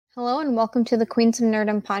Hello and welcome to the Queens of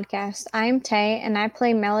Nerdom podcast. I'm Tay and I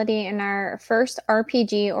play Melody in our first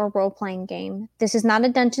RPG or role-playing game. This is not a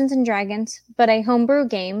Dungeons & Dragons, but a homebrew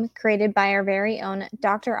game created by our very own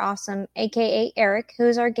Dr. Awesome, aka Eric, who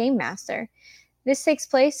is our game master. This takes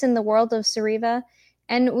place in the world of Sariva,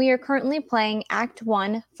 and we are currently playing Act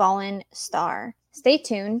 1, Fallen Star. Stay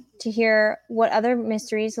tuned to hear what other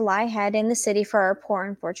mysteries lie ahead in the city for our poor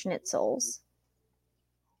unfortunate souls.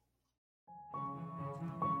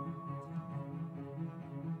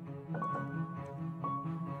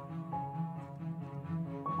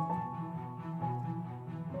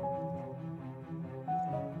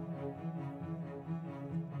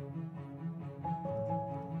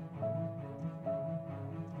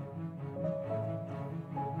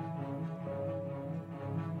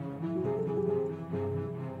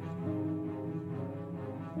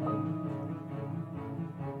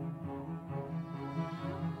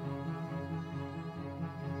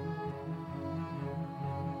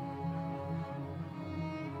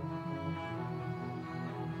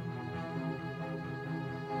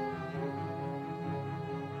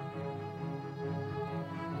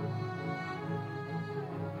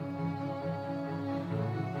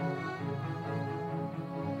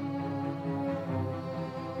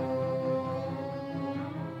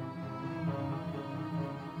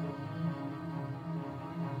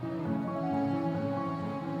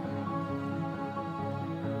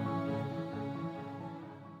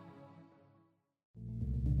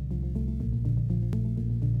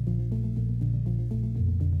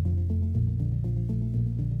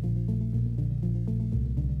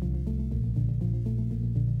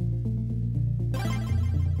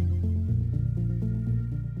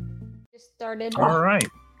 Started. All right.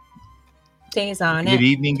 Days on Good it.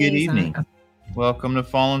 evening. Good Days evening. on. Welcome to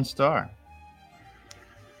Fallen Star.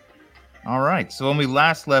 All right. So when we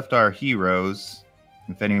last left our heroes,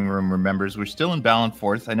 if anyone remembers, we're still in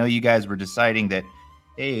Ballanforth. I know you guys were deciding that,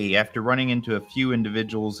 hey, after running into a few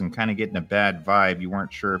individuals and kind of getting a bad vibe, you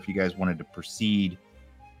weren't sure if you guys wanted to proceed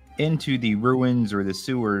into the ruins or the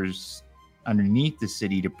sewers underneath the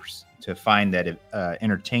city to find that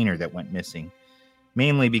entertainer that went missing.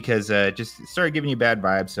 Mainly because just started giving you bad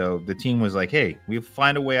vibes. So the team was like, hey, we'll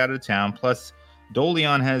find a way out of town. Plus,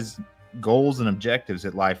 Dolion has goals and objectives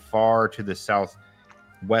that lie far to the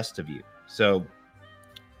southwest of you. So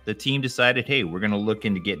the team decided, hey, we're going to look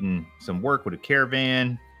into getting some work with a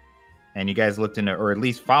caravan. And you guys looked into, or at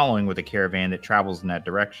least following with a caravan that travels in that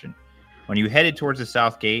direction. When you headed towards the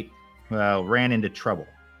south gate, ran into trouble.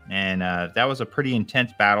 And that was a pretty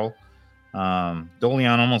intense battle.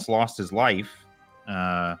 Dolion almost lost his life.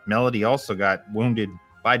 Melody also got wounded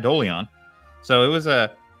by Dolion, so it was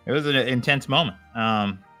an intense moment.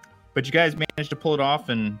 But you guys managed to pull it off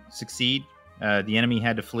and succeed. The enemy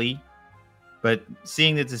had to flee, but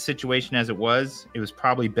seeing that the situation as it was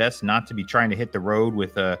probably best not to be trying to hit the road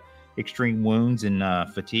with extreme wounds and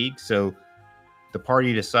fatigue. So the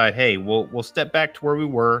party decided, hey, we'll step back to where we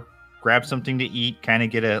were, grab something to eat, kind of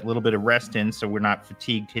get a little bit of rest in, so we're not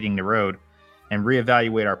fatigued hitting the road, and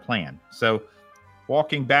reevaluate our plan. So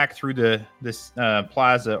walking back through this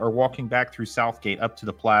plaza, or walking back through Southgate up to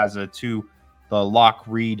the plaza to the Lock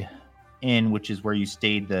Reed Inn, which is where you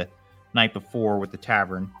stayed the night before with the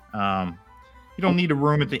tavern. You don't need a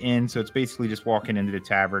room at the inn, so it's basically just walking into the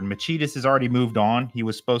tavern. Machidas has already moved on. You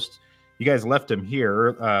guys left him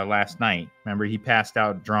here last night. Remember, he passed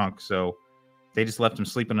out drunk, so they just left him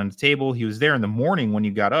sleeping on the table. He was there in the morning when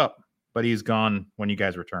you got up, but he's gone when you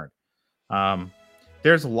guys returned.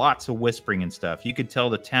 There's lots of whispering and stuff. You could tell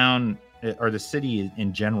the town, or the city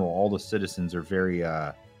in general, all the citizens are very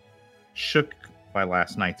shook by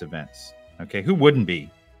last night's events. Okay, who wouldn't be?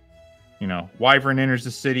 You know, Wyvern enters the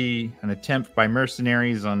city, an attempt by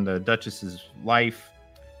mercenaries on the Duchess's life,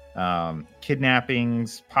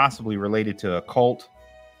 kidnappings, possibly related to a cult.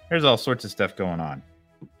 There's all sorts of stuff going on.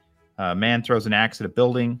 Man throws an axe at a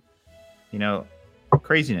building. You know,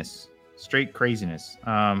 craziness, straight craziness.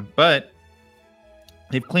 But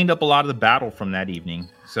they've cleaned up a lot of the battle from that evening.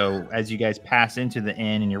 So as you guys pass into the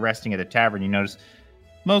inn and you're resting at the tavern, you notice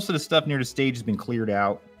most of the stuff near the stage has been cleared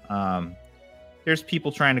out. There's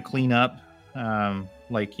people trying to clean up,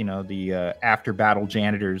 like, you know, the after-battle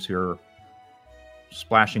janitors who are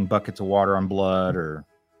splashing buckets of water on blood, or,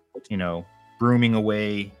 you know, brooming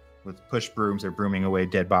away with push brooms. They're brooming away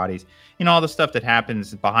dead bodies. You know, all the stuff that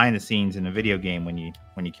happens behind the scenes in a video game when you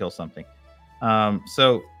kill something.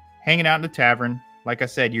 So hanging out in the tavern, like I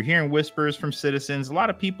said, you're hearing whispers from citizens. A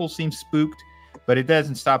lot of people seem spooked, but it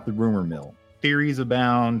doesn't stop the rumor mill. Theories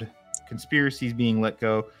abound, conspiracies being let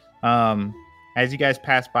go. As you guys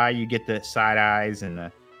pass by, you get the side eyes and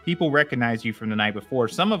the people recognize you from the night before.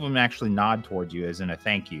 Some of them actually nod towards you as in a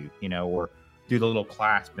thank you, or do the little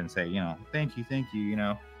clasp and say, thank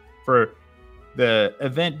you, for the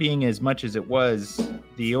event being as much as it was,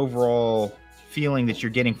 the overall feeling that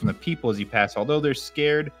you're getting from the people as you pass, although they're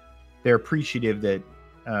scared, they're appreciative that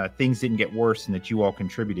things didn't get worse and that you all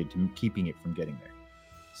contributed to keeping it from getting there.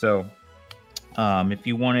 So if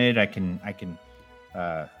you wanted, I can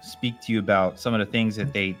speak to you about some of the things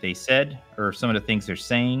that they said, or some of the things they're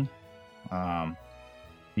saying.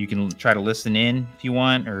 You can try to listen in if you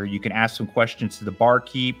want, or you can ask some questions to the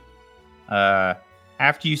barkeep.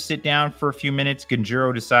 After you sit down for a few minutes,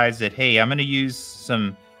 Genjuro decides that, hey, I'm going to use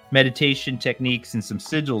some meditation techniques and some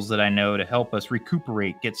sigils that I know to help us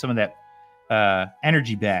recuperate, get some of that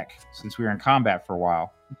energy back since we were in combat for a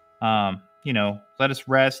while. Let us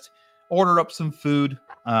rest, order up some food.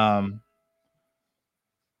 Other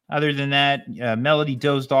than that, Melody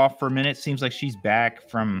dozed off for a minute. Seems like she's back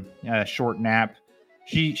from a short nap.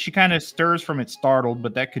 She kind of stirs from it startled,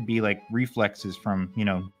 but that could be like reflexes from,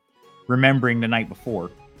 remembering the night before.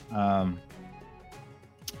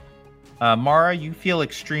 Mara, you feel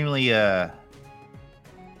extremely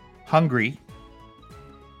hungry.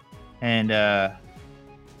 And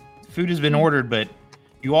food has been ordered, but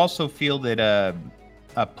you also feel that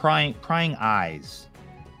prying eyes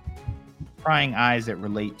that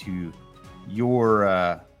relate to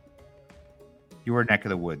your neck of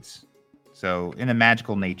the woods. So in a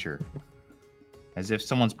magical nature, as if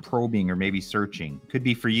someone's probing or maybe searching. Could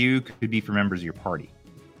be for you, could be for members of your party.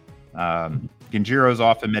 Genjiro's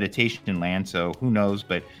off in meditation land, so who knows?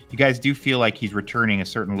 But you guys do feel like he's returning a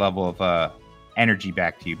certain level of energy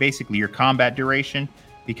back to you. Basically, your combat duration,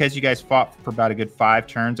 because you guys fought for about a good 5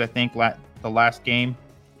 turns, I think, the last game,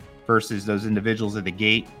 versus those individuals at the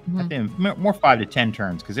gate. I think more 5 to 10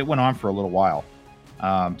 turns, because it went on for a little while.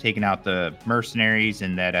 Taking out the mercenaries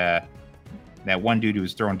and that one dude who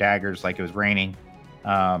was throwing daggers like it was raining.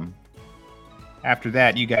 After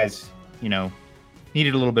that, you guys,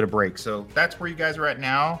 needed a little bit of break. So that's where you guys are at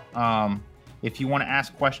now. If you want to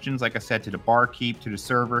ask questions, like I said, to the barkeep, to the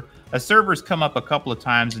server, a server's come up a couple of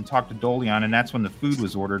times and talked to Dolion, and that's when the food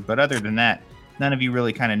was ordered. But other than that, none of you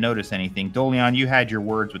really kind of noticed anything. Dolion, you had your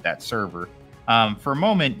words with that server. For a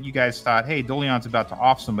moment, you guys thought, hey, Dolion's about to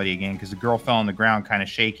off somebody again because the girl fell on the ground kind of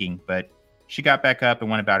shaking, but she got back up and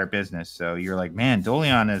went about her business. So you're like, man,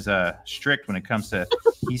 Dolion is strict when it comes to,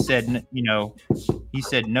 he said no,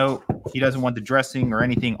 he doesn't want the dressing or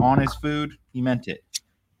anything on his food. He meant it.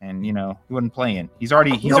 And, he wasn't playing. He's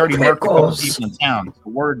already murked a couple people in town.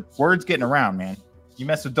 So word's getting around, man. You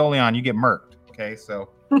mess with Dolion, you get murked. Okay, so.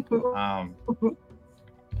 All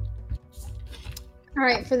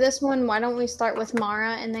right, for this one, why don't we start with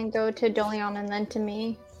Mara and then go to Dolion and then to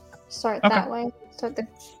me? Start that way. Start the.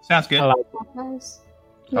 Sounds good. I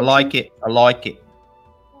like it.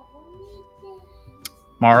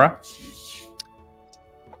 Mara?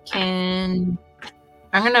 I'm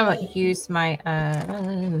gonna use my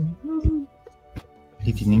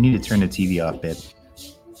If you need to turn the TV off, babe.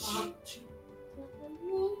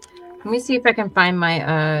 Let me see if I can find my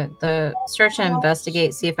the search and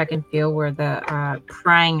investigate, see if I can feel where the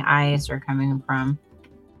prying eyes are coming from.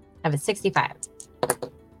 I have a 65.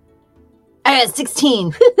 I have a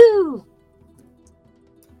 16. Woohoo!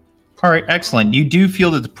 All right, excellent. You do feel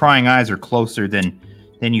that the prying eyes are closer than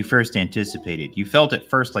you first anticipated. You felt at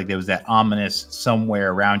first like there was that ominous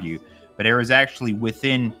somewhere around you, but it was actually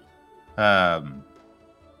within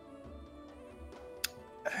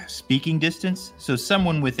speaking distance. So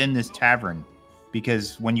someone within this tavern,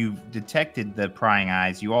 because when you detected the prying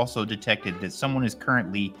eyes, you also detected that someone is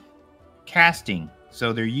currently casting.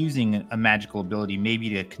 So they're using a magical ability maybe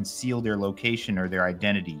to conceal their location or their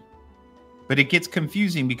identity. But it gets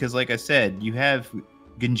confusing because, like I said, you have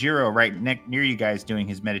Genjiro right near you guys doing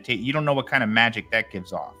his meditation. You don't know what kind of magic that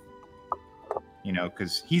gives off.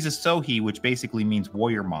 Because he's a Sohi, which basically means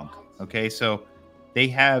warrior monk. Okay, so they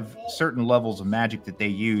have certain levels of magic that they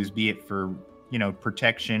use, be it for,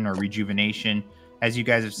 protection or rejuvenation, as you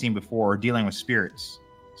guys have seen before, or dealing with spirits.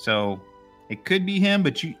 So it could be him,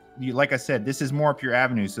 but you like I said, this is more up your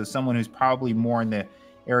avenue. So someone who's probably more in the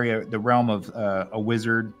area, the realm of a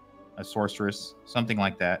wizard, a sorceress, something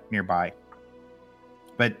like that nearby.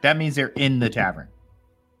 But that means they're in the tavern.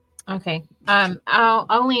 Okay.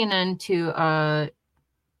 I'll lean into Dolion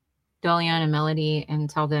and Melody and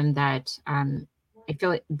tell them that I feel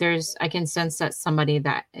like I can sense that somebody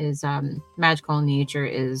that is magical in nature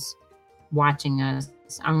is watching us.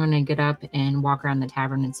 I'm going to get up and walk around the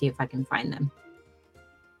tavern and see if I can find them.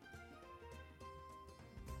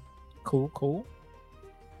 Cool.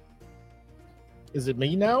 Is it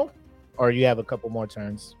me now? Or you have a couple more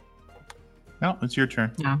turns? No, it's your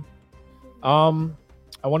turn. No.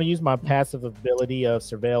 I want to use my passive ability of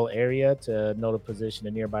surveil area to know the position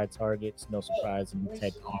of nearby targets, no surprise, and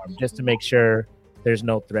detect harm, just to make sure there's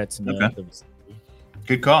no threats in the vicinity.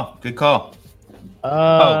 Good call. Good call.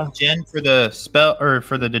 Jen, for the spell or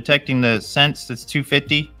for the detecting the sense, that's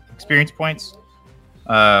 250 experience points.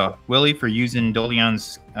 Willie, for using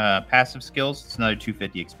Dolion's passive skills, it's another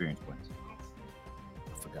 250 experience points.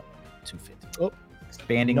 I forgot 250. Oh,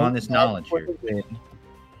 expanding on this knowledge here.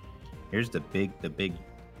 Here's the big.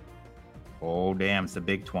 Oh damn, it's the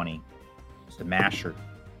big 20. It's the masher.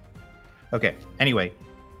 Okay. Anyway,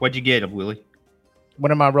 what'd you get, Willie?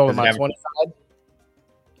 What am I rolling? My 20 side?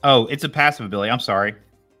 Oh, it's a passive ability. I'm sorry.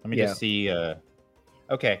 Let me just see.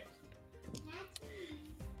 Okay.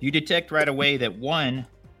 You detect right away that one,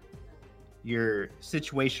 your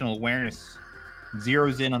situational awareness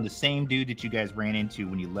zeroes in on the same dude that you guys ran into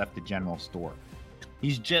when you left the general store.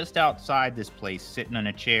 He's just outside this place, sitting on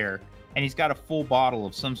a chair, and he's got a full bottle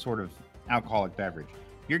of some sort of alcoholic beverage.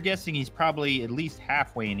 You're guessing he's probably at least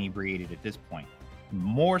halfway inebriated at this point.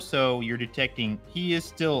 More so, you're detecting he is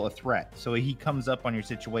still a threat. So he comes up on your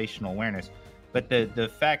situational awareness. But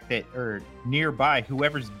the fact that, or nearby,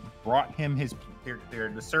 whoever's brought him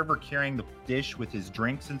the server carrying the dish with his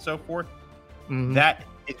drinks and so forth, that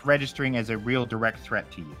is registering as a real direct threat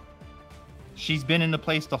to you. She's been in the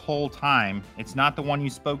place the whole time. It's not the one you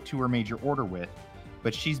spoke to or made your order with,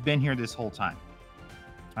 but she's been here this whole time.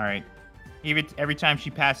 All right. Even every time she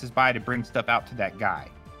passes by to bring stuff out to that guy.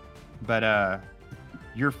 But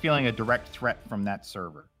you're feeling a direct threat from that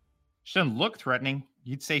server. She doesn't look threatening.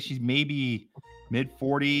 You'd say she's maybe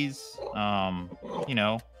mid-40s,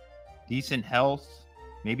 decent health,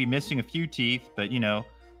 maybe missing a few teeth, but, no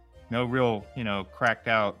real, cracked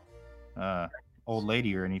out old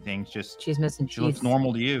lady or anything. Just she's missing teeth. She looks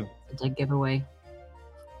normal to you. It's a giveaway.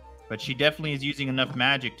 But she definitely is using enough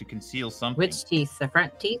magic to conceal something. Which teeth? The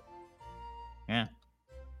front teeth? Yeah.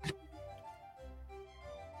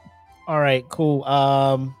 All right, cool.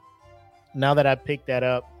 Now that I picked that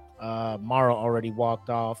up, Mara already walked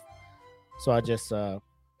off. So I just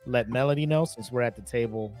let Melody know, since we're at the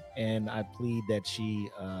table, and I plead that she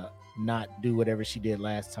not do whatever she did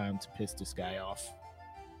last time to piss this guy off.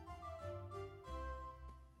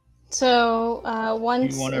 So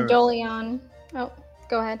once Dolion... Oh,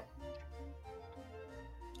 go ahead.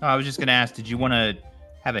 I was just going to ask, did you want to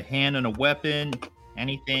have a hand on a weapon,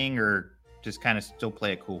 anything, or just kind of still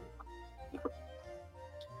play it cool?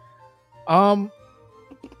 I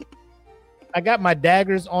got my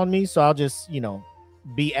daggers on me, so I'll just,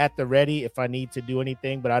 be at the ready if I need to do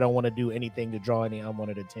anything, but I don't want to do anything to draw any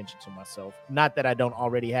unwanted attention to myself. Not that I don't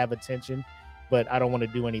already have attention, but I don't want to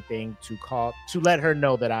do anything to let her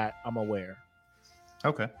know that I'm aware.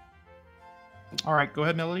 Okay. All right, go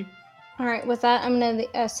ahead, Melody. All right, with that, I'm going to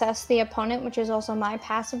assess the opponent, which is also my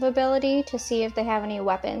passive ability, to see if they have any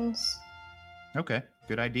weapons. Okay,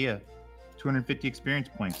 good idea. 250 experience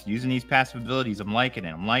points. Using these passive abilities, I'm liking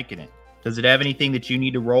it. Does it have anything that you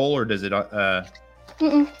need to roll, or does it...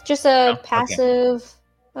 Just a passive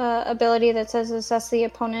ability that says assess the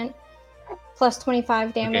opponent, plus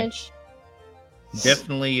 25 damage. Okay.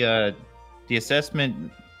 Definitely, the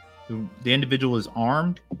assessment, the individual is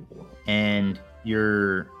armed, and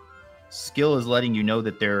your skill is letting you know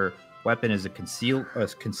that their weapon is a conceal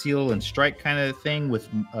and strike kind of thing with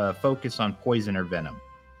focus on poison or venom.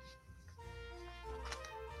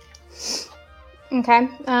 Okay.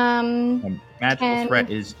 Magical threat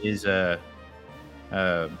is what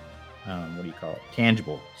do you call it?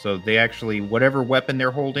 Tangible. So they actually, whatever weapon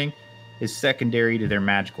they're holding is secondary to their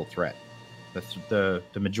magical threat. The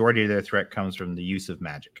majority of their threat comes from the use of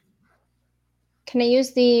magic. Can I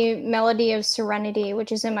use the Melody of Serenity,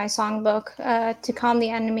 which is in my songbook, to calm the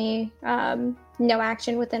enemy, no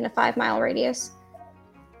action within a 5-mile radius?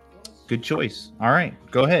 Good choice. All right,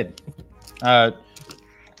 go ahead.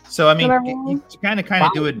 So, I mean, you kind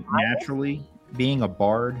of do it naturally. Being a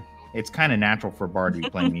bard, it's kind of natural for a bard to be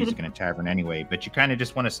playing music in a tavern anyway, but you kind of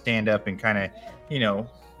just want to stand up and kind of,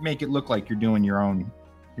 make it look like you're doing your own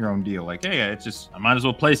deal. Like, hey, it's just, I might as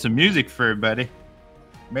well play some music for everybody.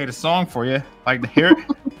 Made a song for you. Like to hear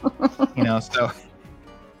it? So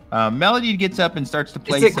Melody gets up and starts to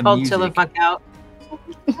play some music. Is it called Chill the Fuck Out?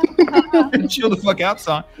 Chill the Fuck Out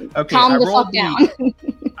song. Okay, calm the fuck down.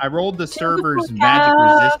 I rolled the server's magic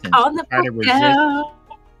resistance to try to resist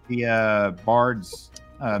the bard's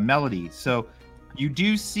melody. So you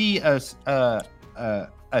do see a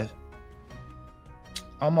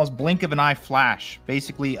almost blink of an eye flash,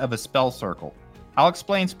 basically, of a spell circle. I'll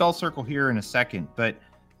explain spell circle here in a second, but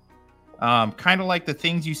Kind of like the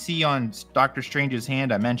things you see on Doctor Strange's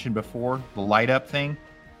hand I mentioned before, the light up thing.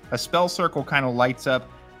 A spell circle kind of lights up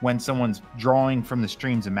when someone's drawing from the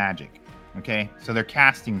streams of magic. Okay, so they're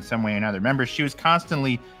casting some way or another. Remember, she was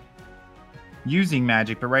constantly using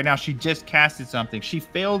magic, but right now she just casted something. She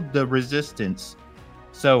failed the resistance,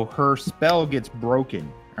 so her spell gets broken.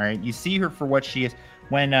 All right, you see her for what she is.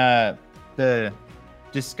 When the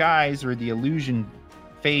disguise or the illusion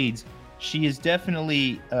fades, she is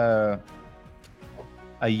definitely a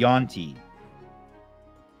Yuan-ti.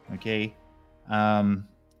 Okay, a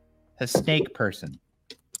snake person.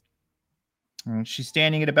 She's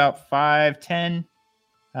standing at about 5'10".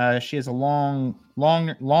 She has a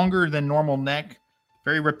longer than normal neck,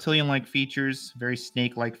 very reptilian-like features, very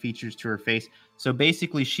snake-like features to her face. So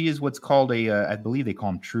basically, she is what's called I believe they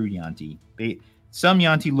call them true Yuan-ti. Some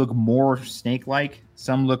Yuan-ti look more snake-like.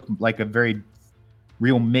 Some look like a very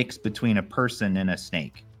real mix between a person and a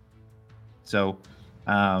snake. So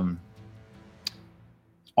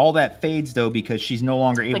all that fades, though, because she's no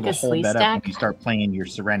longer able to hold that up when you start playing your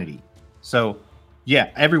Serenity. So,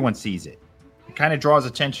 yeah, everyone sees it. It kind of draws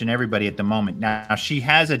attention to everybody at the moment. Now, she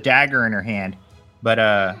has a dagger in her hand, but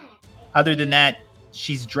other than that,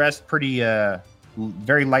 she's dressed pretty,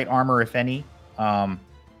 very light armor, if any.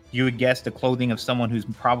 You would guess the clothing of someone who's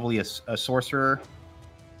probably a sorcerer.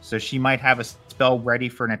 So she might have a spell ready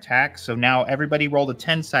for an attack. So now everybody rolled a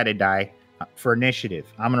 10-sided die for initiative.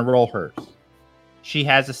 I'm going to roll hers. She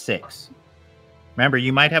has a 6. Remember,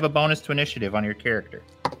 you might have a bonus to initiative on your character.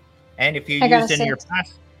 And if you used any of your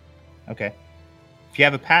passive, okay. If you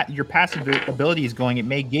have your passive abilities going, it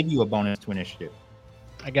may give you a bonus to initiative.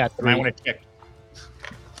 I got 3. You might want to check.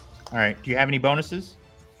 All right. Do you have any bonuses?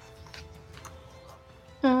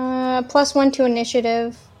 +1 to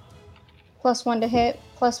initiative, +1 to hit,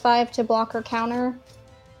 +5 to block or counter.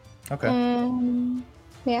 Okay.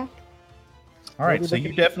 Yeah. All right. So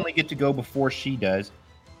you definitely get to go before she does.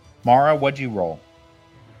 Mara, what'd you roll?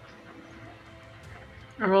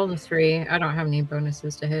 I rolled a 3. I don't have any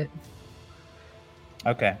bonuses to hit.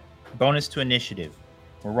 Okay. Bonus to initiative.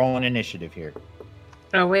 We're rolling initiative here.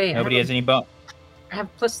 Oh, wait. Nobody has any bonus. I have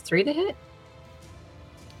 +3 to hit?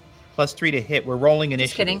 +3 to hit. We're rolling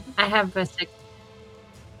initiative. Just kidding. I have a 6.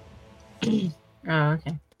 Oh,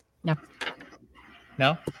 okay. No.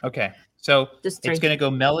 No? Okay. So Just it's 3. going to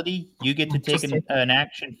go Melody. You get to take an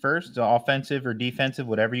action first, so offensive or defensive,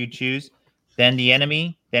 whatever you choose. Then the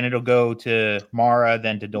enemy. Then it'll go to Mara,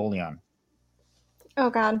 then to Dolion. Oh,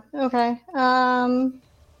 God. Okay.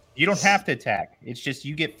 You don't have to attack. It's just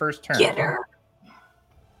you get first turn. Get her.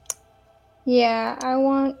 Yeah, I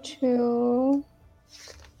want to...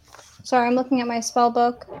 Sorry, I'm looking at my spell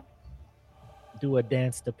book. Do a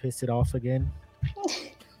dance to piss it off again.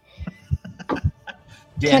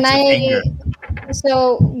 Can I...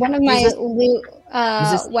 So, one of my loot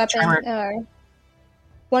weapon...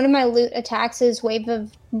 one of my loot attacks is Wave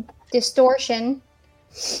of Distortion.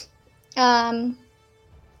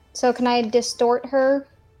 So can I distort her?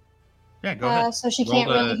 Yeah, go ahead. So she can't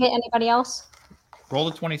really hit anybody else? Roll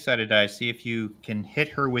the 20-sided die. See if you can hit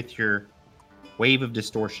her with your Wave of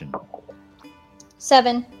Distortion.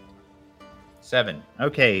 7. 7.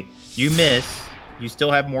 Okay, you miss. You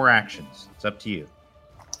still have more actions. It's up to you.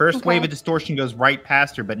 First Wave of Distortion goes right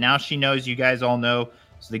past her, but now she knows you guys all know,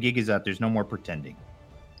 so the gig is up. There's no more pretending.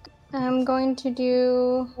 I'm going to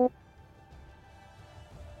do...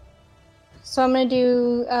 So I'm going to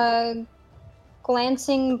do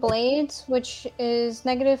Glancing Blades, which is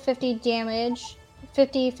 -50 damage,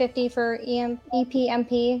 50/50 for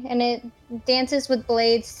EP/MP, and it dances with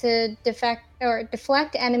blades to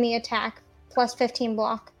deflect enemy attack, +15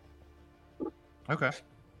 block. Okay.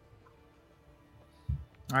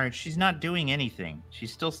 All right, she's not doing anything.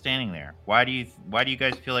 She's still standing there. Why do you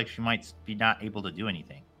guys feel like she might be not able to do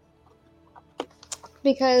anything?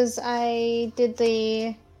 Because I did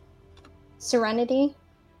the Serenity.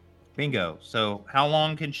 Bingo. So how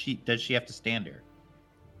long does she have to stand there?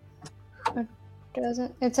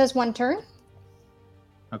 It says 1 turn.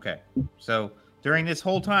 Okay. So during this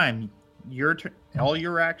whole time, all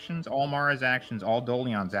your actions, all Mara's actions, all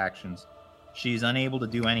Dolion's actions, she's unable to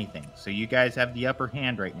do anything. So you guys have the upper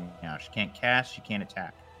hand right now. She can't cast, she can't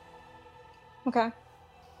attack. Okay.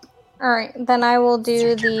 All right, then I will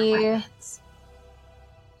do the...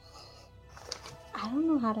 I don't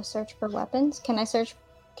know how to search for weapons. Can I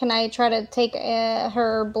try to take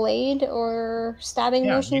her blade or stabbing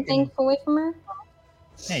motion thing away from her?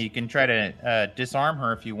 Yeah, you can try to disarm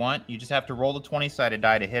her if you want. You just have to roll the 20-sided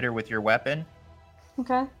die to hit her with your weapon.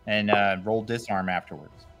 Okay. And roll disarm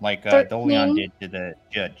afterwards, like Dolion did to the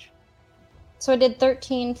judge. So I did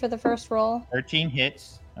 13 for the first roll. 13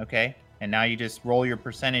 hits. Okay. And now you just roll your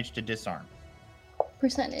percentage to disarm.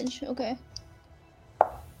 Percentage, okay.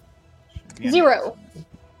 Should be on 0.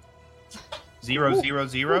 0, 0,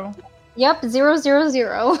 0? Yep, 0, 0,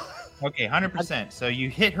 0. Okay, 100%. So you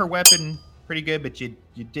hit her weapon pretty good, but you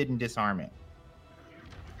didn't disarm it.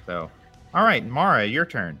 So, all right, Mara, your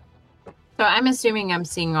turn. So I'm assuming I'm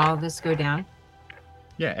seeing all of this go down.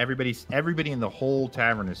 Yeah, everybody in the whole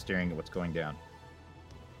tavern is staring at what's going down.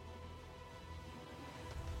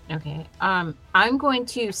 Okay. I'm going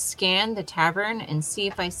to scan the tavern and see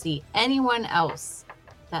if I see anyone else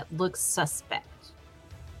that looks suspect.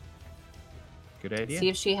 Good idea. See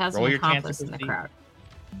if she has Roll an your chance accomplice to in the succeed. crowd.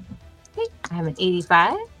 Okay, I have an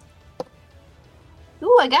 85.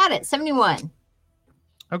 Ooh, I got it. 71.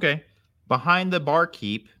 Okay. Behind the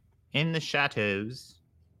barkeep in the chateaus.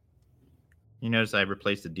 You notice I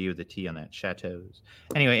replaced the D with a T on that. Chateaus.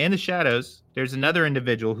 Anyway, in the shadows, there's another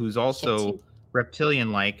individual who's also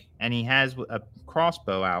reptilian-like, and he has a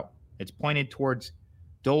crossbow out. It's pointed towards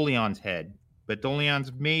Doleon's head, but Doleon's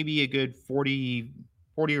maybe a good 40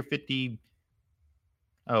 or 50.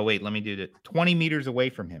 Oh, wait, let me do that. 20 meters away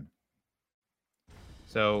from him.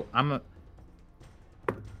 So I'm a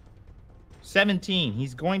 17.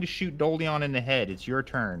 He's going to shoot Doleon in the head. It's your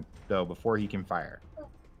turn, though, before he can fire.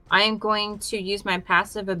 I am going to use my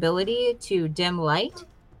passive ability to dim light.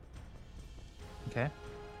 Okay.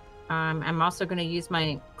 I'm also going to use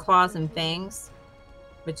my claws and fangs,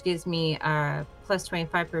 which gives me plus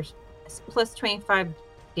 25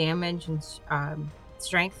 damage and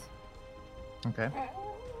strength. Okay.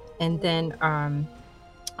 And then I'm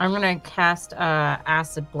going to cast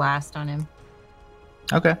acid blast on him.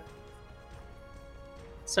 Okay.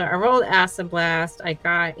 So I rolled acid blast. I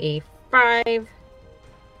got a 5.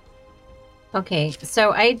 Okay,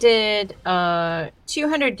 so I did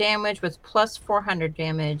 200 damage with plus 400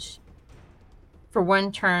 damage for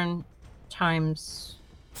 1 turn times.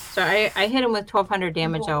 So I hit him with 1200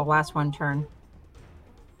 damage. That'll last 1 turn.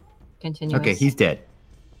 Continuous. Okay, he's dead.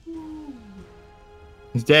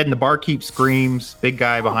 He's dead, and the barkeep screams. Big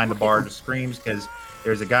guy behind the bar just screams because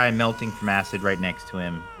there's a guy melting from acid right next to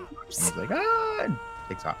him. And he's like, ah, and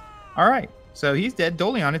takes off. All right, so he's dead.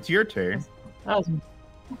 Doleon, it's your turn. That was,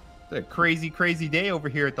 It's a crazy, crazy day over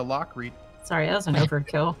here at the Lockreed. sorry, that was an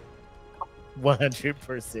overkill.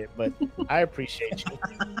 100%, but I appreciate you.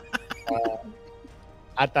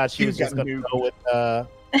 I thought she was just going to go with, I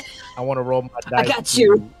want to roll my dice. I got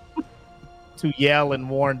you. To yell and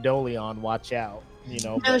warn Doleon, watch out. You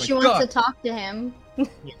know, No, but, she wants to talk to him. you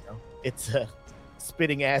know, it's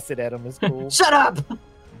spitting acid at him is cool. Shut up!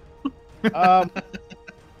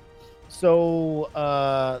 So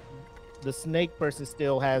the snake person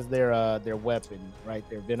still has their weapon, right?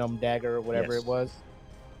 Their venom dagger or whatever Yes. it was.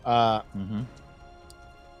 Mm-hmm.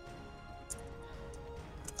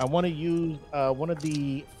 I want to use one of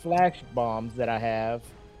the flash bombs that I have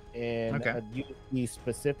and use the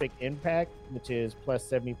specific impact, which is plus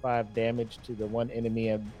 75 damage to the one enemy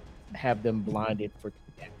and have them blinded for 2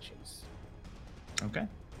 actions. Okay,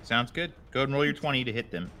 sounds good. Go and roll your 20 to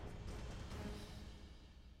hit them.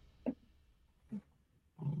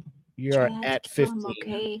 You're at 15.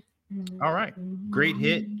 Okay. All right, great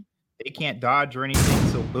hit. They can't dodge or anything,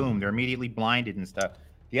 so boom, they're immediately blinded and stuff.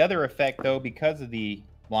 The other effect, though, because of the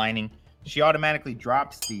blinding, she automatically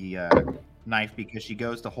drops the knife because she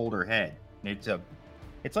goes to hold her head. It's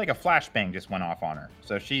like a flashbang just went off on her,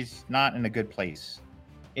 so she's not in a good place.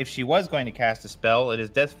 If she was going to cast a spell, it has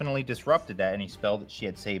definitely disrupted that any spell that she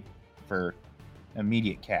had saved for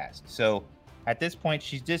immediate cast. So at this point,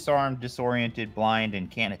 she's disarmed, disoriented, blind, and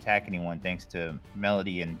can't attack anyone thanks to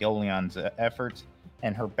Melody and Doleon's efforts.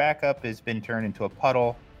 And her backup has been turned into a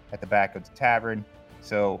puddle at the back of the tavern.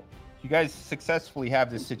 So you guys successfully have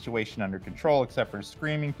this situation under control, except for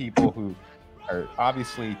screaming people who are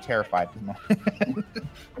obviously terrified at the moment.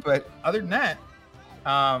 But other than that,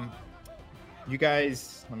 you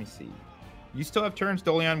guys, let me see. You still have turns,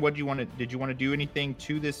 Doleon. Did you want to do anything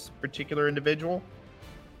to this particular individual?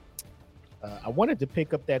 I wanted to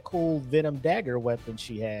pick up that cool venom dagger weapon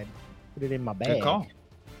she had. Put it in my bag. Good call.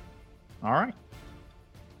 All right.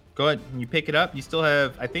 Go ahead. When you pick it up,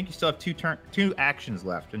 I think you still have 2 actions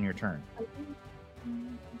left in your turn.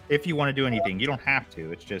 If you want to do anything, you don't have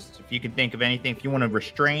to. It's just if you can think of anything. If you want to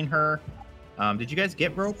restrain her, did you guys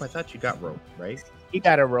get rope? I thought you got rope, right? He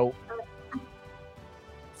got a rope.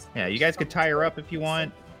 Yeah, you guys could tie her up if you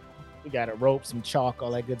want. We got a rope, some chalk,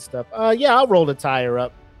 all that good stuff. Yeah, I'll roll the tie her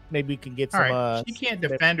up. Maybe we can get some. All right. She can't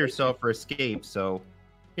defend herself or escape, so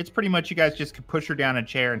it's pretty much you guys just could push her down a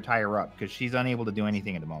chair and tie her up because she's unable to do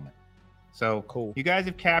anything at the moment. So cool. You guys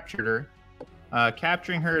have captured her.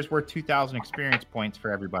 Capturing her is worth 2,000 experience points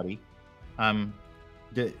for everybody.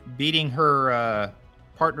 Beating her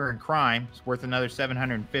partner in crime is worth another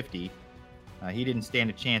 750. He didn't stand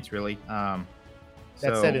a chance, really. That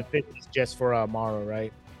 750 is just for Mara,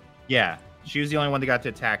 right? Yeah, she was the only one that got to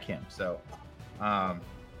attack him. So, all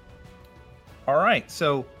right.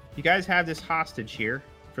 So you guys have this hostage here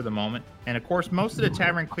for the moment, and of course, most of the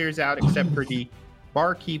tavern clears out except for the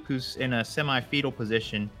barkeep, who's in a semi-fetal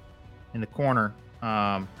position in the corner,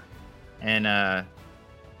 and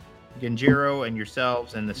Genjiro and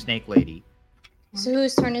yourselves and the snake lady. So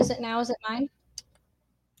whose turn is it now? Is it mine?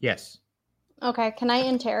 Yes. Okay. Can I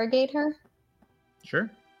interrogate her? Sure.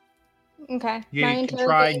 Okay. You can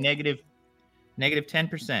try negative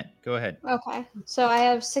 10%. Go ahead. Okay. So I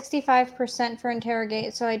have 65% for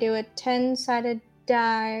interrogate. So I do a 10-sided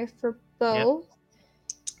die for both.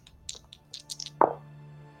 Yep.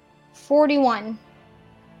 41.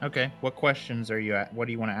 Okay. What questions are you at? What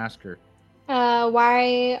do you want to ask her?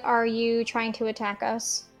 Why are you trying to attack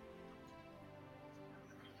us?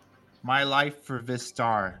 My life for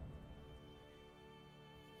Vistar.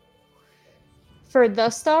 For the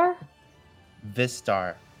star?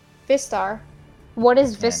 Vistar. Vistar. What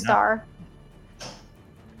is Vistar?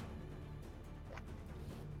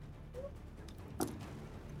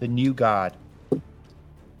 The new god.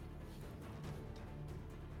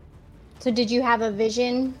 So did you have a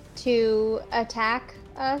vision to attack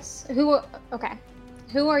us? Okay.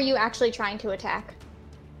 Who are you actually trying to attack?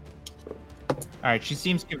 All right, she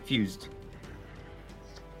seems confused.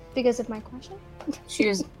 Because of my question?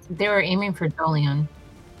 They were aiming for Dolian.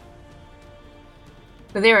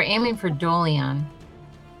 But they were aiming for Dolian.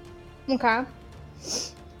 Okay.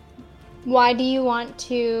 Why do you want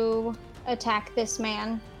to attack this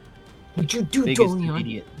man? What'd you do, Biggest Dolian?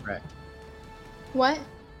 immediate threat. What?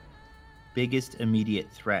 Biggest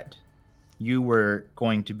immediate threat. You were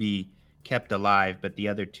going to be kept alive, but the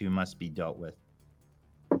other two must be dealt with.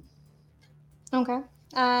 Okay.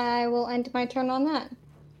 I will end my turn on that.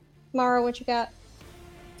 Mara, what you got?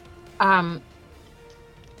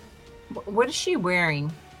 What is she wearing?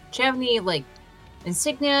 Do you have any, like,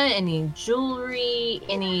 insignia, any jewelry,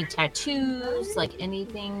 any tattoos, like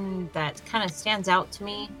anything that kind of stands out to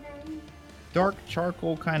me? Dark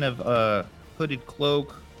charcoal kind of hooded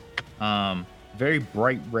cloak. Very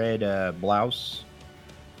bright red blouse.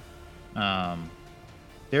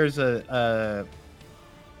 There's a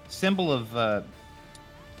symbol of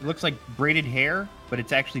it looks like braided hair, but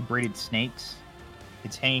it's actually braided snakes.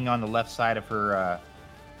 It's hanging on the left side of her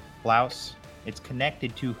blouse. It's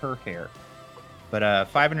connected to her hair, but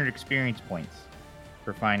 500 experience points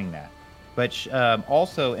for finding that. But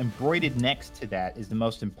also embroidered next to that is the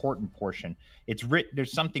most important portion. It's written.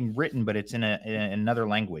 There's something written, but it's in another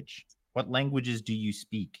language. What languages do you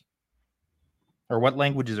speak? Or what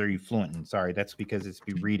languages are you fluent in? Sorry, that's because it's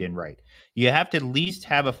be read and write. You have to at least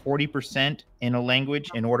have a 40% in a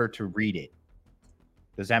language in order to read it.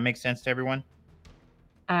 Does that make sense to everyone?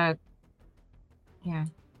 Yeah.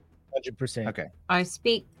 100%. Okay. I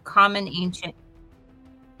speak common, ancient,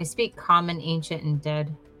 and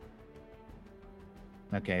dead.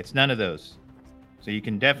 Okay, it's none of those. So you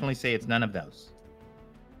can definitely say it's none of those.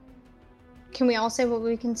 Can we all say what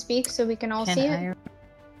we can speak so we can all see it?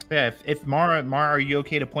 Yeah, if Mara, are you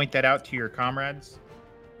okay to point that out to your comrades?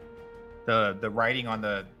 The writing on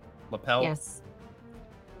the lapel? Yes.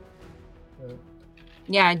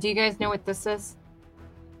 Yeah, do you guys know what this is?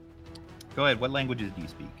 Go ahead. What languages do you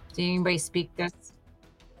speak? Do anybody speak this?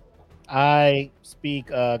 I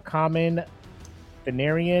speak Common,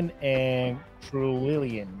 Venerian, and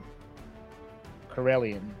Trulilian.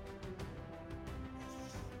 Corellian.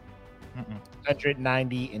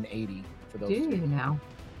 190 and 80 for those. Do you two. now?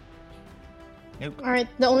 Nope. All right.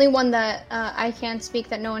 The only one that I can't speak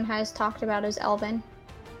that no one has talked about is Elven.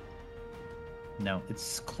 No,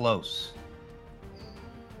 it's close.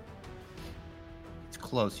 It's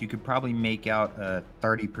close. You could probably make out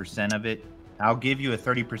 30% of it. I'll give you a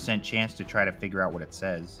 30% chance to try to figure out what it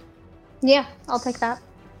says. Yeah, I'll take that.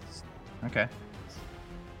 Okay.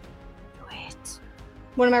 Wait.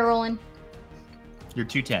 What am I rolling? Your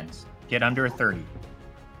 2 10s. Get under a 30.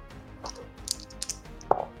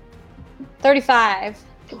 35.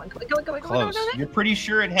 Come on. Close. You're pretty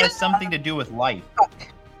sure it has something to do with life.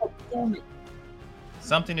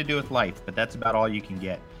 Something to do with life, but that's about all you can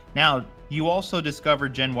get. Now, you also discover,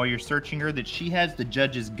 Jen, while you're searching her, that she has the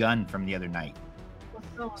judge's gun from the other night.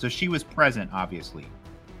 So she was present, obviously.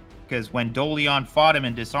 Because when Dolian fought him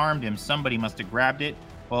and disarmed him, somebody must have grabbed it.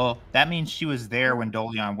 Well, that means she was there when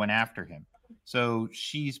Dolian went after him. So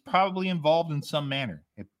she's probably involved in some manner.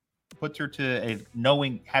 It puts her to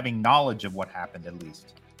having knowledge of what happened, at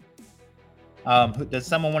least. Does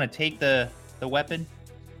someone want to take the weapon?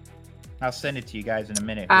 I'll send it to you guys in a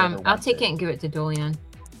minute. whoever I'll wants take it and give it to Dolian.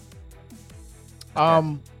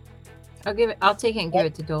 Um, I'll take it and give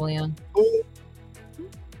it to Dolian.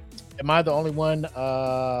 am I the only one?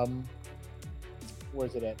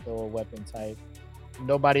 Where's it at? The weapon type.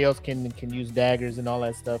 Nobody else can use daggers and all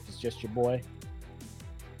that stuff. It's just your boy.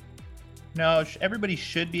 No, everybody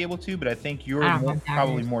should be able to, but I think you're I don't have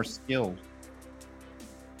probably daggers. more skilled.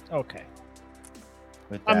 Okay.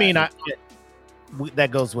 With I that. mean,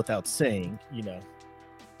 that goes without saying.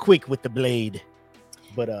 Quick with the blade.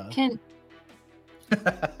 But Can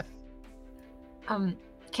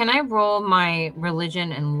I roll my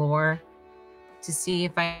religion and lore to see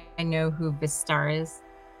if I know who Vistar is?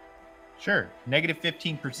 Sure, negative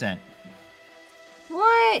 15%.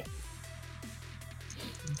 What?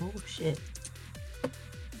 Bullshit.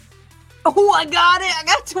 Oh, I got it. I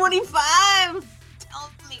got 25.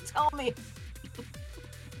 Tell me.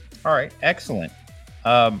 All right, excellent.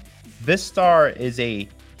 Vistar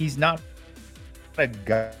he's not a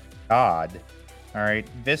god. All right,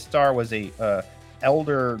 Vistar was a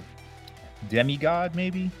elder demigod,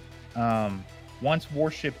 maybe. Once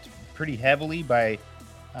worshipped pretty heavily by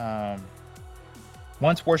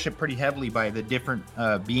the different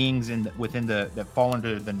beings within that fall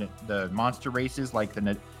under the monster races, like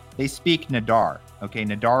they speak Nadar. Okay,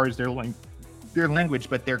 Nadar is their language,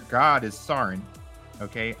 but their god is Sarin.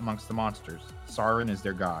 Okay, amongst the monsters, Sarin is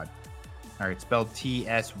their god. All right, spelled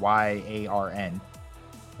Tsyarn.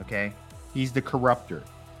 Okay, he's the corruptor.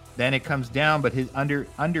 Then it comes down, but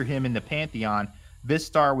under him in the pantheon,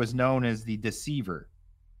 Vistar was known as the deceiver.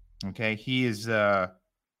 Okay, he is I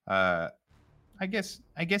guess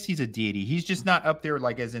he's a deity. He's just not up there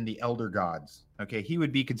like as in the elder gods. Okay, he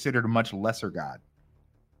would be considered a much lesser god.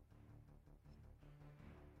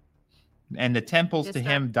 And the temples to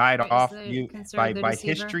him died off by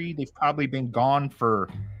history. They've probably been gone for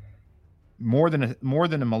more than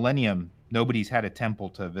a millennium. Nobody's had a temple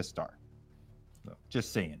to Vistar. So,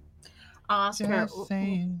 just saying. Oscar, Just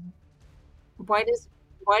saying. why does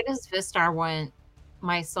Vistar want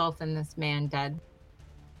myself and this man dead?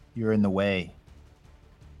 You're in the way.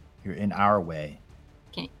 You're in our way.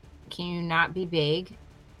 Can you not be vague?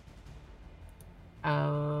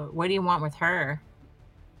 What do you want with her?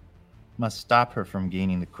 Must stop her from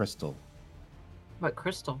gaining the crystal. What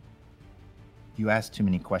crystal? You ask too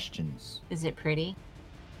many questions. Is it pretty?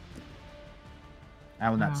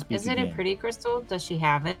 I will not speak Is it again. a pretty crystal? Does she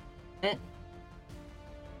have it?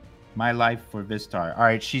 My life for Vistar. All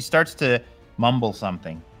right, she starts to mumble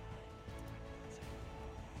something.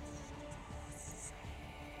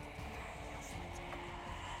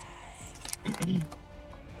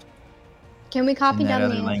 Can we copy In that down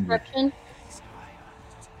the other language. inscription?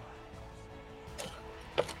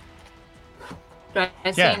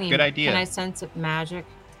 Yeah, good idea. Can I sense magic?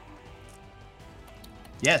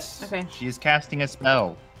 Yes. Okay. She is casting a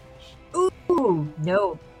spell. Ooh,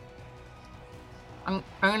 no. I'm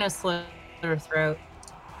gonna slit her throat.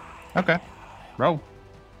 Okay. Roll.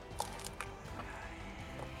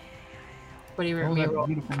 What do you Roll want me to that roll?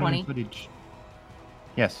 beautiful 20? footage.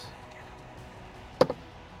 Yes.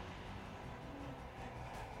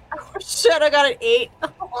 Oh shit! I got an 8.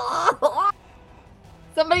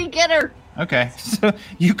 Somebody get her. Okay. So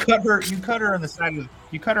you cut her on the side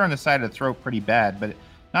of the throat pretty bad, but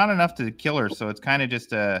not enough to kill her. So it's kind of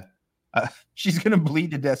just she's gonna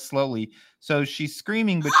bleed to death slowly. So she's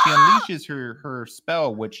screaming, but she unleashes her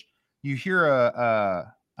spell, which you hear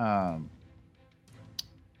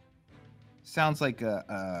sounds like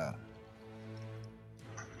a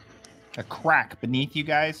crack beneath you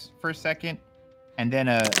guys for a second, and then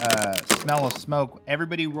a smell of smoke.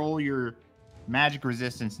 Everybody roll your magic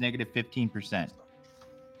resistance, negative 15%.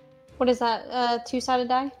 What is that? Two-sided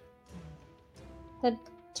die? The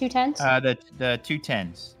 2 10s? The 2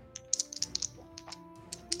 10s.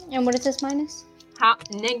 And what is this minus? How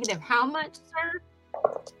negative? How much, sir?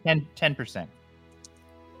 10%.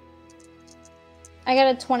 I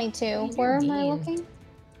got a 22. You're Where am I mean. looking?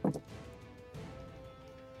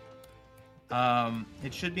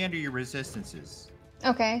 It should be under your resistances.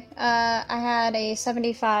 Okay. I had a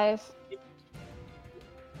 75.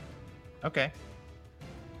 Okay.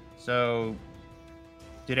 So,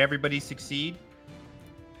 did everybody succeed?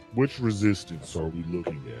 Which resistance are we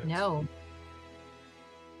looking at? No.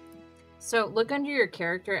 So look under your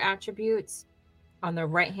character attributes. On the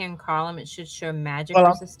right-hand column, it should show magic Well,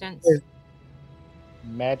 resistance.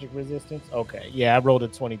 Magic resistance. Okay. Yeah, I rolled a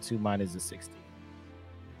 22. Mine is a 60.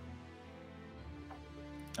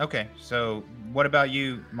 Okay. So, what about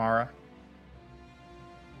you, Mara?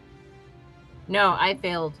 No, I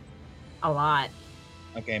failed. A lot.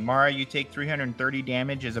 Okay, Mara, you take 330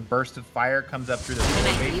 damage as a burst of fire comes up through the Can floor.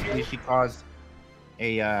 I eat Basically, it? she caused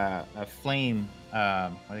a flame.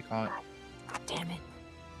 What do they call it? Damn it.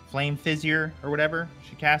 Flame fissure or whatever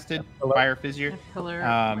she casted. Hello? Fire fissure. A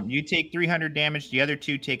pillar. You take 300 damage. The other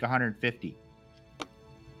two take 150.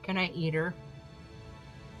 Can I eat her?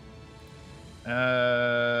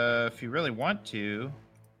 If you really want to, I'm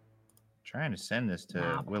trying to send this to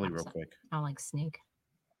Nah, Willie real perhaps. quick. I like snake.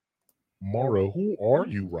 Mara, who are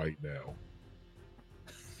you right now?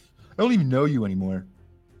 I don't even know you anymore.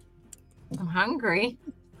 I'm hungry.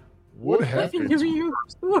 What happened Who are to you?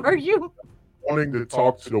 Who are you? wanting to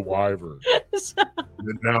talk to the wyvern?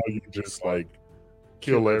 And now you just like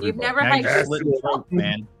kill everybody. You've never Now had you're slitting throat,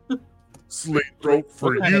 man. Slit throat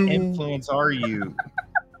for What kind you. of influence are you?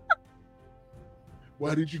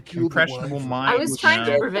 Why did you kill Impressionable the wyvern? mind. I was trying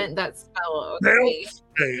to now. prevent that spell. Okay.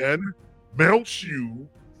 Man, melt you,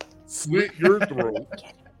 slit your throat.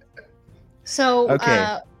 So,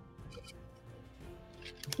 Okay.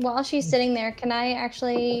 While she's sitting there, can I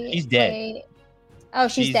actually? She's dead. play- Oh,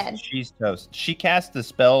 she's dead. She's toast. She cast the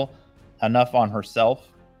spell enough on herself,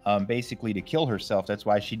 basically to kill herself. That's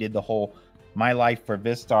why she did the whole "My Life for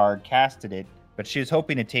Vistar" casted it. But she was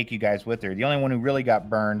hoping to take you guys with her. The only one who really got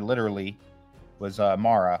burned, literally, was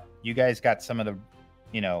Mara. You guys got some of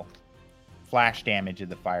the, flash damage of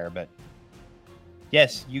the fire. But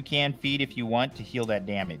yes, you can feed if you want to heal that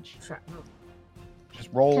damage. Just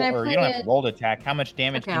roll, Can I or you play don't have it- to roll to attack. How much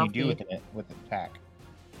damage Okay, can you I'll do feed. with attack?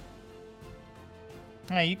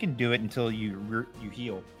 You can do it until you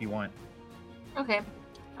heal if you want. Okay.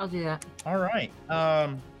 I'll do that. All right.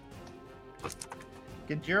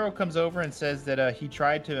 Genjiro comes over and says that he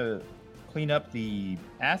tried to clean up the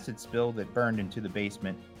acid spill that burned into the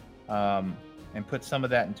basement, and put some of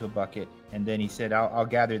that into a bucket. And then he said, "I'll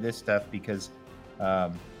gather this stuff because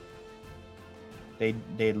they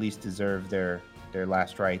at least deserve their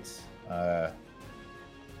last rites."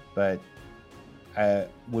 But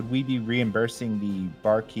would we be reimbursing the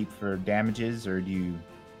barkeep for damages, or do you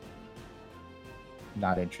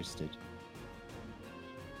not interested?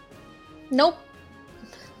 Nope.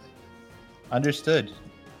 Understood.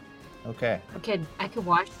 Okay. I could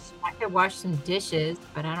wash some dishes,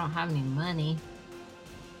 but I don't have any money.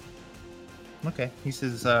 Okay. He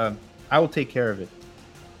says, I will take care of it.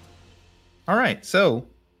 All right. So,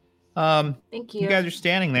 Thank you. you guys are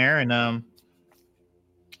standing there, and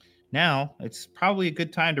now it's probably a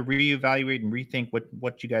good time to reevaluate and rethink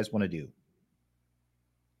what you guys want to do.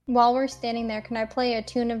 While we're standing there, can I play a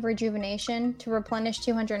Tune of Rejuvenation to replenish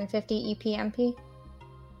 250 EPMP?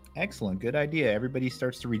 Excellent. Good idea. Everybody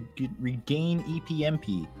starts to regain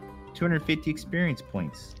EPMP, 250 experience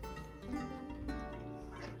points.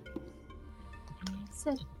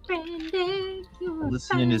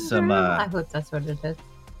 Listening to some, I hope that's what it is.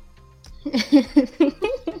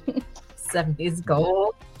 70s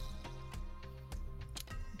gold.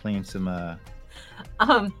 Playing some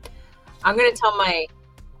I'm gonna tell my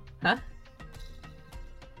I'm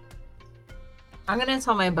gonna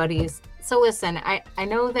tell my buddies. So listen, I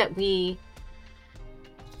know that we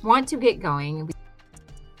want to get going.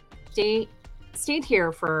 We stayed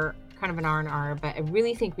here for kind of an R&R, but I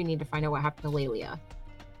really think we need to find out what happened to Lelia.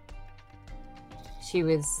 She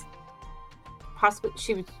was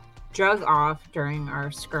drug off during our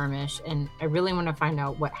skirmish, and I really want to find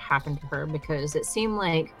out what happened to her, because it seemed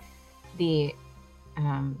like the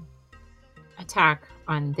attack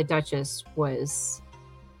on the Duchess was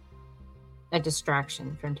a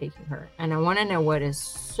distraction from taking her, and I want to know what is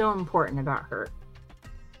so important about her.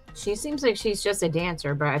 She seems like she's just a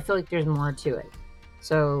dancer, but I feel like there's more to it.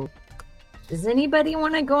 So does anybody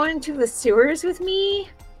want to go into the sewers with me?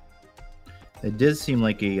 It did seem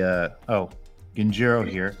like a Genjiro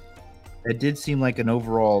here. It did seem like an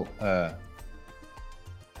overall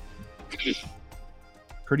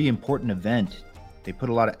pretty important event. They put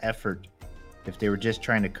a lot of effort if they were just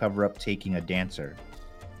trying to cover up taking a dancer.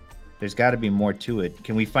 There's got to be more to it.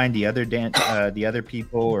 Can we find the other the other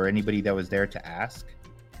people or anybody that was there to ask?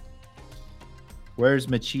 Where's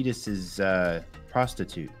Machidas'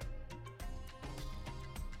 prostitute?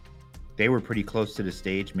 They were pretty close to the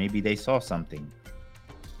stage. Maybe they saw something.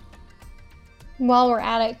 While we're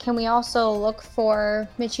at it, can we also look for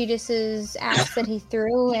Machidas' axe that he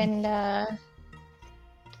threw and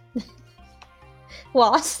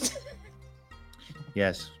lost?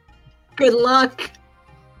 Yes. Good luck.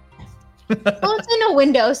 Well, it's in a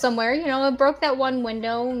window somewhere. It broke that one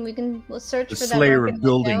window, and we can search The for that Slayer broken of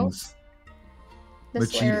Buildings. window. The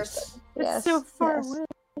Slayer of- Machidas. Yes, so far yes. away.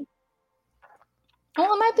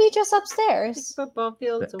 Well, it might be just upstairs. Football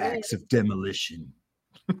fields The away. axe of demolition.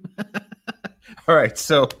 All right,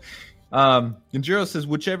 so Genjiro says,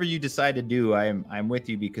 whichever you decide to do, I'm with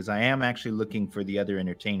you because I am actually looking for the other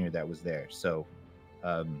entertainer that was there. So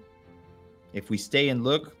if we stay and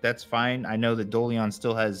look, that's fine. I know that Dolion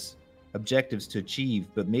still has objectives to achieve,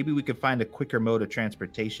 but maybe we could find a quicker mode of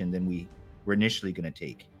transportation than we were initially going to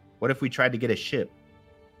take. What if we tried to get a ship?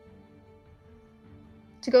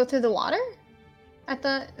 To go through the water? An I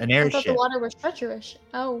thought the airship. water was treacherous.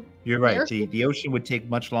 Oh. You're right. The ocean would take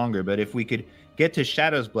much longer, but if we could get to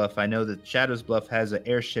Shadows Bluff, I know that Shadows Bluff has an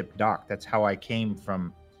airship dock. That's how I came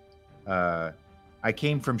from. The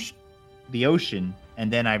ocean,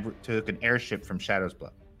 and then I took an airship from Shadows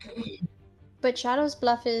Bluff. But Shadows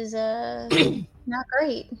Bluff is not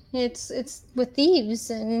great. It's with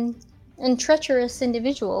thieves and treacherous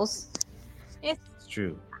individuals. It's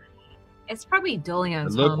true. It's probably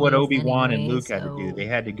Dolion's. But look what homies Obi-Wan anyway, and Luke had to so- do. They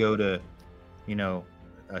had to go to,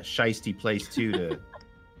 a shisty place too to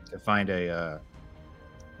find a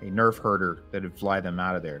nerf herder that would fly them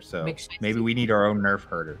out of there. So Big shiesty. maybe we need our own nerf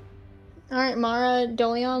herder. All right, Mara,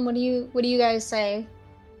 Dolion, what do you guys say?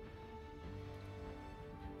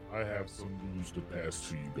 I have some news to pass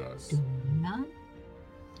to you guys. None?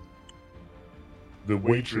 The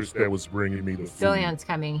waitress that was bringing me the food Dolion's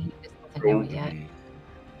coming. He just doesn't know told it yet. me.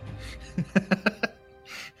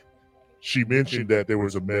 She mentioned that there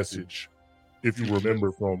was a message. If you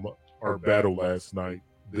remember from our battle last night,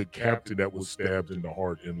 the captain that was stabbed in the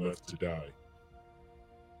heart and left to die.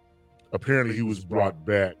 Apparently, he was brought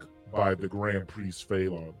back by the Grand Priest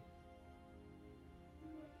Phalon.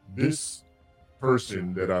 This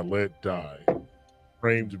person that I let die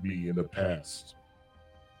framed me in the past,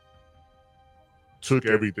 took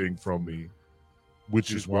everything from me,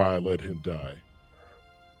 which is why I let him die.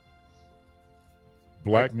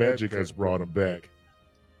 Black magic has brought him back,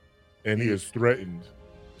 and he has threatened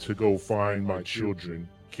to go find my children,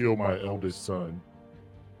 kill my eldest son,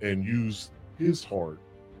 and use his heart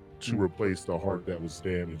to replace the heart that was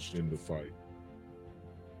damaged in the fight.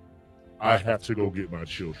 I have to go get my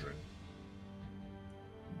children.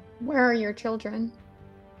 Where are your children?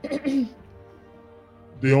 The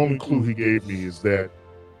only clue he gave me is that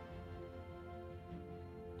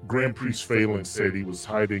Grand Priest Phalon said he was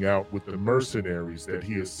hiding out with the mercenaries that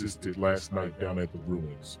he assisted last night down at the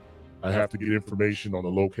ruins. I have to get information on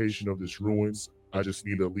the location of this ruins. I just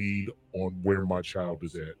need a lead on where my child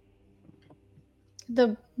is at.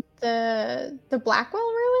 The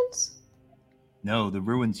Blackwell ruins? No, the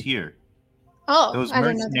ruins here. Oh, Those I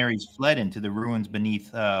didn't know mercenaries fled into the ruins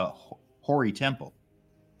beneath Hori Temple.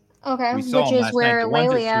 that. Okay, We saw which them is last where night. The ones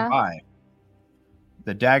that Lelia. survived.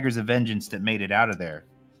 The daggers of vengeance that made it out of there.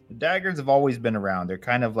 The daggers have always been around. They're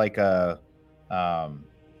kind of like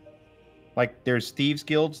like there's thieves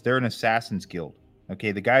guilds. They're an assassins guild.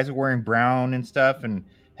 Okay, the guys are wearing brown and stuff and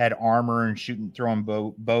had armor and throwing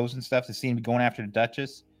bows and stuff that seem to be going after the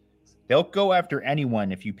Duchess. They'll go after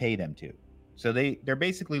anyone if you pay them to. So they're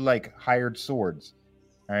basically like hired swords.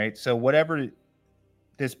 All right. So whatever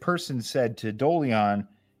this person said to Dolion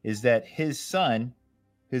is that his son,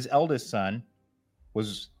 his eldest son,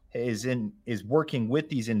 is working with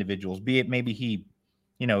these individuals, be it maybe he,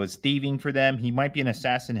 is thieving for them. He might be an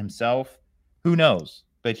assassin himself. Who knows?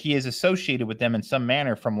 But he is associated with them in some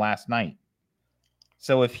manner from last night.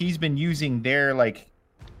 So if he's been using their like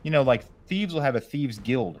thieves will have a thieves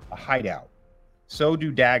guild, a hideout. So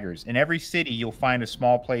do daggers. In every city, you'll find a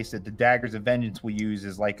small place that the daggers of vengeance will use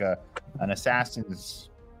as like an assassin's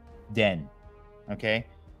den. Okay,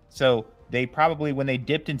 so they probably, when they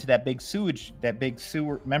dipped into that big sewer,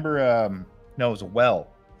 remember, no, it was a well.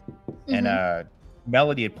 Mhm. And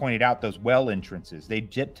Melody had pointed out those well entrances. They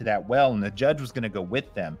dipped to that well, and the judge was going to go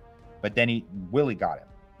with them, but then Willie got him.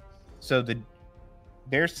 So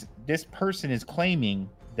this person is claiming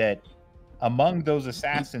that among those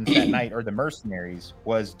assassins that night, or the mercenaries,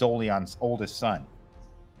 was Dolion's oldest son,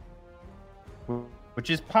 which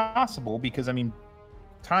is possible because, I mean,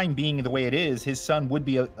 time being the way it is, his son would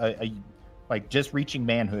be a like just reaching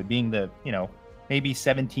manhood, being the, maybe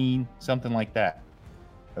 17, something like that.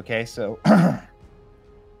 Okay, so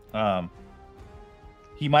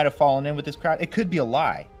he might have fallen in with this crowd. It could be a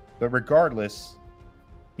lie, but regardless,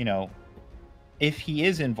 if he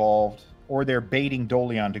is involved, or they're baiting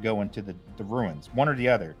Dolion to go into the ruins, one or the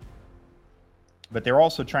other. But they're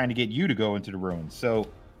also trying to get you to go into the ruins. So,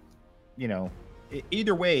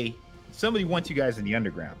 either way, somebody wants you guys in the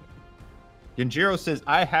underground. Genjiro says,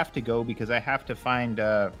 I have to go because I have to find,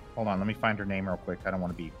 hold on, let me find her name real quick. I don't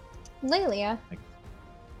want to be... Lelia.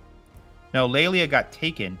 No, Lelia got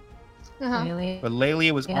taken, Uh-huh. Really? but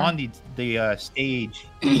Lelia was Yeah. on the stage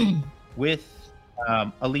with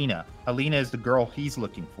Alina. Alina is the girl he's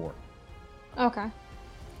looking for. Okay.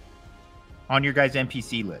 On your guys'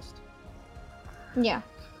 NPC list. Yeah.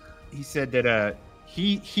 He said that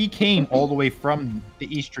he came all the way from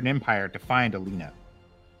the Eastern Empire to find Alina.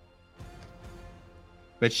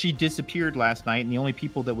 But she disappeared last night, and the only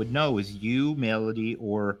people that would know is you, Melody,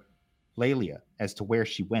 or Lelia as to where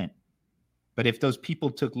she went. But if those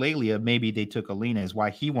people took Lelia, maybe they took Alina, is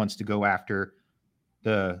why he wants to go after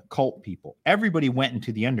the cult people. Everybody went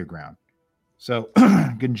into the underground. So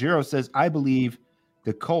Gunjiro says, I believe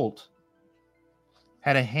the cult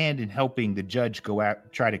had a hand in helping the judge go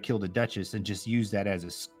out, try to kill the Duchess, and just use that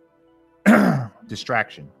as a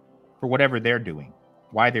distraction for whatever they're doing,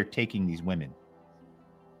 why they're taking these women.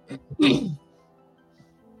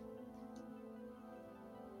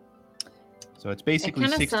 So it's basically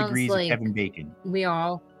 6 degrees of Kevin Bacon. We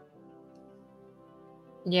all,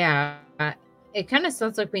 yeah, it kind of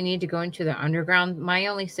sounds like we need to go into the underground. My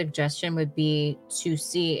only suggestion would be to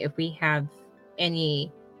see if we have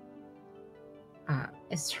any,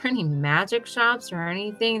 is there any magic shops or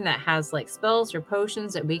anything that has like spells or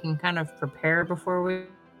potions that we can kind of prepare before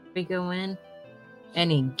we go in?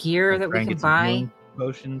 Any gear that we can buy?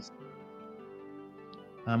 Potions.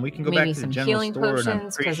 We can go Maybe back to the some general healing store, potions, and I'm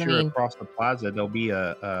pretty 'cause, I sure mean- across the plaza there'll be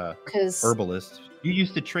a herbalist. You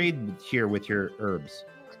used to trade here with your herbs.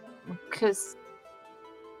 Because,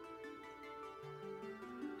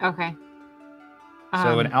 okay.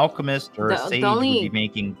 So an alchemist or a the sage only- would be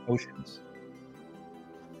making potions.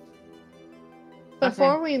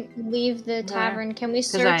 Before we leave the tavern, can we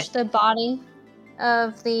search the body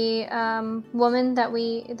of the woman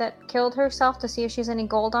that killed herself to see if she's any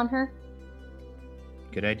gold on her?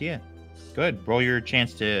 Good idea. Good. Roll your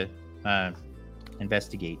chance to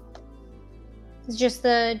investigate. It's just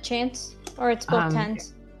the chance, or it's both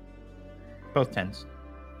tens? Both tens.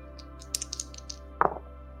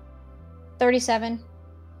 37.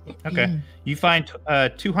 Okay. You find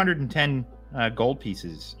 210 gold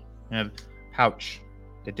pieces in a pouch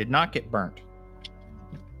that did not get burnt.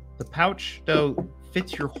 The pouch, though,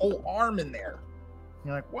 fits your whole arm in there.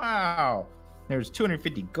 You're like, wow. There's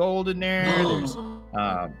 250 gold in there. There's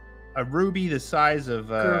a ruby the size of,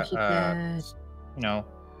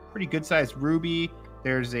 pretty good sized ruby.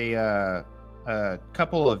 There's a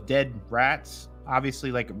couple of dead rats,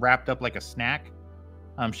 obviously like wrapped up like a snack.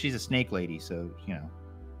 She's a snake lady, so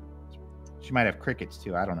she might have crickets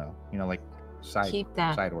too. I don't know. Like side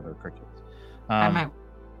order crickets. I might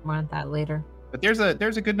want that later. But there's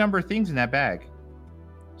a good number of things in that bag.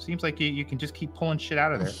 Seems like you can just keep pulling shit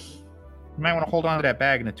out of there. You might want to hold on to that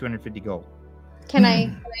bag and the 250 gold. Can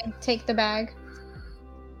I take the bag?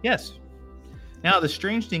 Yes. Now the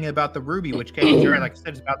strange thing about the ruby, which came here, like I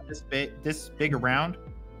said, is about this big around,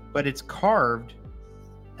 but it's carved.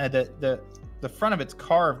 The front of it's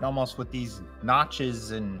carved almost with these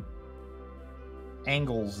notches and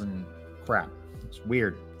angles and crap. It's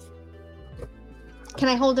weird. Can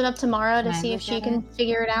I hold it up to Mara to Can I see if look she at can it?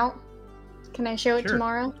 figure it out? Can I show it Sure. to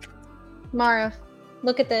Mara? Mara,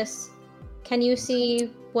 look at this. Can you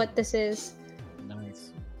see what this is?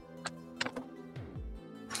 Nice.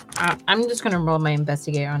 I'm just gonna roll my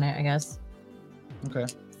investigate on it, I guess. Okay.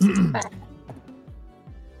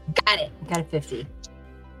 Got it. Got a 50.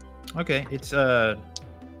 Okay, it's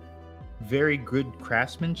very good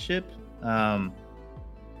craftsmanship.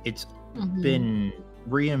 It's been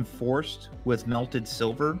reinforced with melted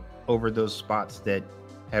silver over those spots that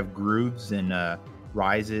have grooves and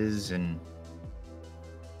rises,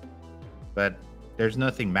 but there's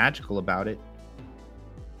nothing magical about it.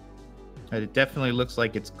 It definitely looks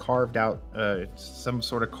like it's carved out. It's some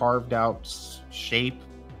sort of carved out shape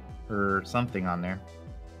or something on there.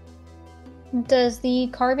 Does the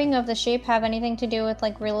carving of the shape have anything to do with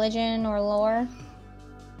like religion or lore?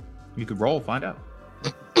 You could roll, find out.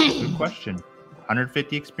 Good question.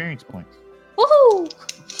 150 experience points. Woohoo!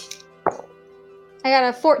 I got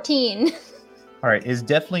a 14. All right, it's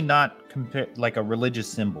definitely not like a religious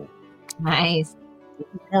symbol. Nice.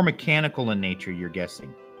 It's more mechanical in nature, you're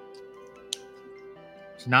guessing.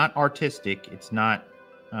 It's not artistic. It's not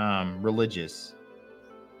religious.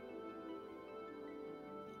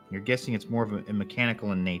 You're guessing it's more of a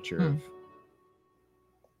mechanical in nature.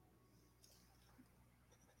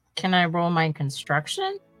 Can I roll my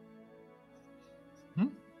construction?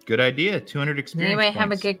 Good idea. 200 Does experience anybody have a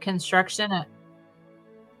points. good construction?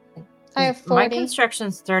 I have My 40.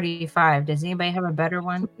 construction's 35. Does anybody have a better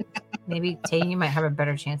one? Maybe Tay, you might have a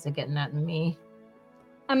better chance of getting that than me.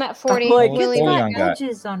 I'm at 40. Like, Really it's bad. Dolion got?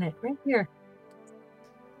 Edges on it right here.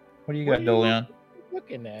 What do you got, Dolion?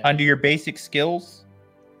 Looking at Under your basic skills,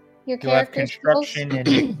 Your you'll have character skills? construction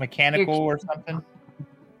and mechanical or something.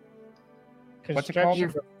 What's it called? Your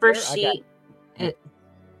Construction first I got sheet.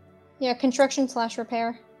 Yeah,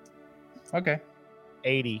 construction/repair. Okay.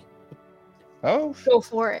 80. Oh, Go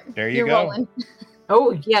for it. There you You're go. rolling.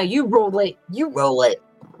 Oh yeah, you roll it. You roll it.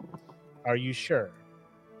 Are you sure?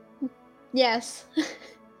 Yes.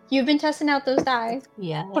 You've been testing out those die.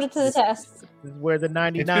 Yeah. Put it to the test. This is where the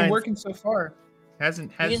 99. it's been working so far.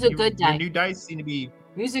 Hasn't Use a good die. Your new dice seem to be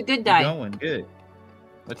Use a good die. going good.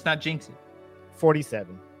 Let's not jinx it.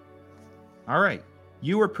 47. All right.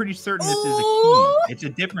 You were pretty certain this is a key. It's a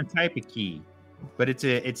different type of key, but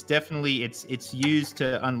it's definitely it's used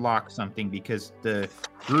to unlock something because the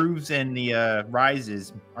grooves and the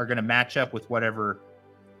rises are going to match up with whatever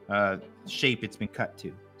shape it's been cut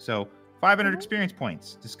to. So 500 experience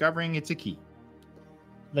points. Discovering it's a key.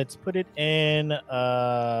 Let's put it in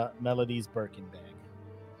Melody's Birkin bag.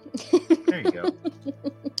 There you go.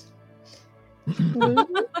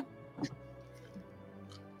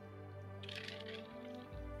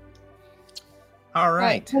 All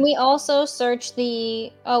right. Can we also search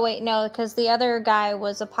the... Oh, wait, no, because the other guy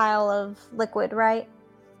was a pile of liquid, right?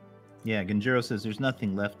 Yeah, Genjiro says there's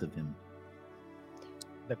nothing left of him.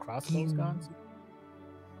 The crossbow's gone?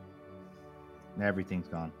 Everything's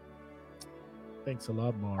gone. Thanks a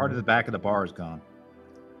lot, Mara. Part of the back of the bar is gone.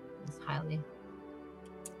 It's highly.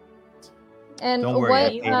 And Don't worry, I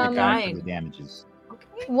what paid the guy died. for the damages. Okay.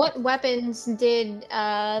 what weapons did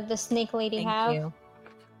the snake lady Thank have? you.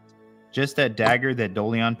 Just that dagger that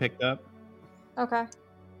Dolion picked up. Okay.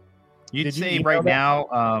 You'd Did you say email right that?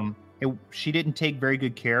 now, she didn't take very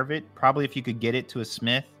good care of it. Probably if you could get it to a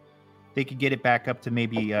smith, they could get it back up to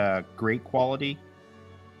maybe great quality.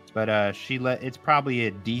 But it's probably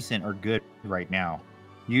a decent or good right now.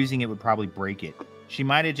 Using it would probably break it. She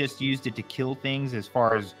might have just used it to kill things as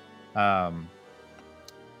far as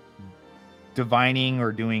divining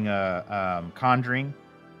or doing a conjuring,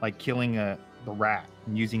 like killing the rat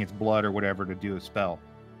and using its blood or whatever to do a spell.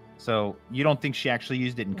 So you don't think she actually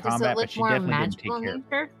used it in Does combat, it look but she more definitely didn't magical take care. in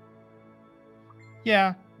nature?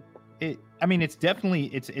 Yeah, I mean, it's definitely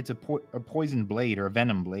it's a poison blade or a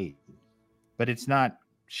venom blade, but it's not.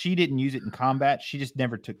 She didn't use it in combat. She just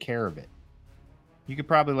never took care of it. You could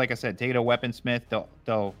probably, like I said, take it to a weaponsmith.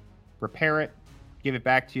 They'll repair it, give it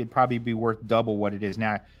back to you. It'd probably be worth double what it is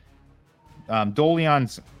now.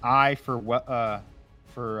 Dolion's eye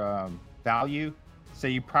for value, so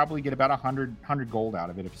you probably get about 100 gold out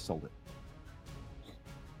of it if you sold it.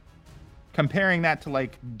 Comparing that to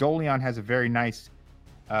like Dolion has a very nice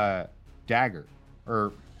dagger,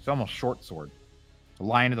 or it's almost short sword, the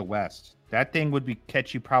Lion of the West. That thing would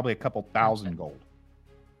catch you probably a couple thousand gold.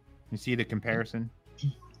 You see the comparison?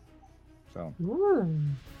 So Ooh.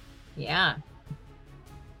 Yeah.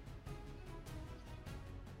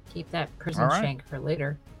 Keep that prison All right. shank for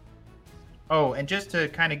later. Oh, and just to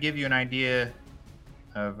kind of give you an idea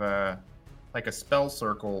of like a spell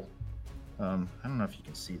circle, I don't know if you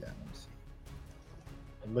can see that. Let me see.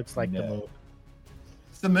 It looks like the No. moon.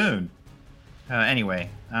 It's the moon. Anyway,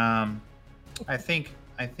 I think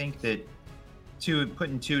that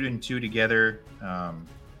putting two and two together,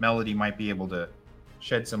 Melody might be able to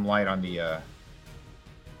shed some light on the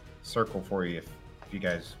circle for you if you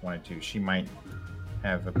guys wanted to. She might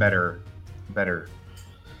have a better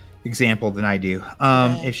example than I do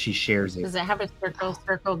if she shares Does it. it have a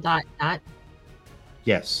circle, dot, dot?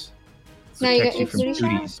 Yes. Now you Protects got you from your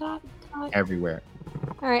cooties Dot, dot. everywhere.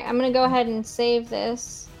 All right, I'm gonna go ahead and save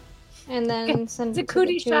this, and then send It's a it to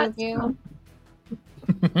cootie the two shot. of you.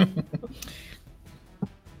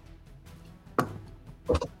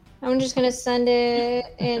 I'm just gonna send it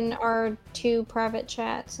in our two private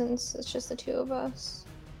chats since it's just the two of us.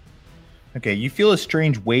 Okay, you feel a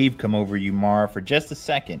strange wave come over you, Mara, for just a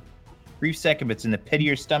second. Brief second, but it's in the pit of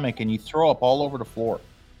your stomach, and you throw up all over the floor.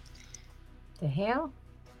 The hell?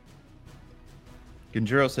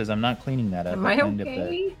 Genjiro says, I'm not cleaning that up. Am I I'll end up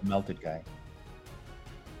okay? the melted guy.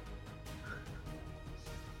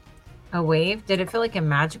 A wave? Did it feel like a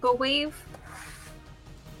magical wave?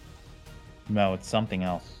 No, it's something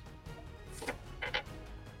else.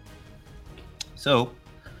 So,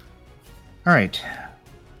 all right.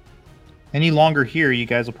 Any longer here, you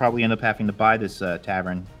guys will probably end up having to buy this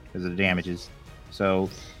tavern because of the damages. So,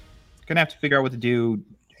 gonna have to figure out what to do.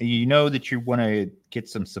 You know that you want to get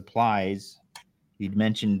some supplies. You'd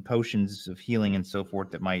mentioned potions of healing and so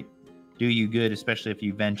forth that might do you good, especially if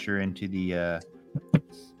you venture into the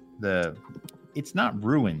it's not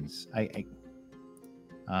ruins.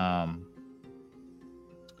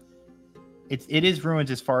 It is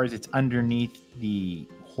ruins as far as it's underneath the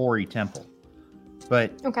Hori temple,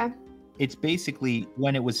 but Okay. it's basically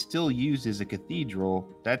when it was still used as a cathedral.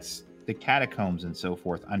 That's the catacombs and so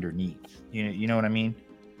forth underneath. You know what I mean?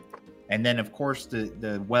 And then, of course,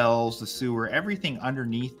 the wells, the sewer, everything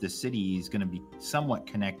underneath the city is going to be somewhat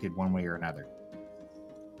connected one way or another.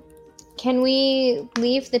 Can we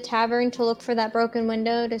leave the tavern to look for that broken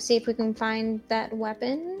window to see if we can find that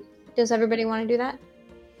weapon? Does everybody want to do that?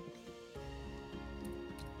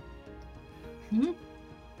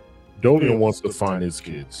 Dolian wants to find his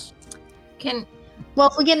kids. Well,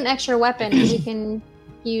 if we get an extra weapon, we can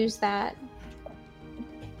use that.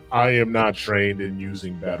 I am not trained in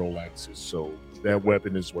using battle axes, so that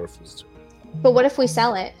weapon is worthless to me. But what if we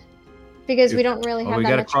sell it? Because we don't really Well, have we that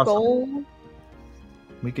gotta much cross- gold.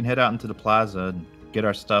 We can head out into the plaza and get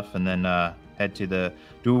our stuff and then head to the...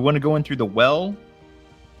 Do we want to go in through the well?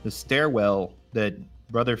 The stairwell that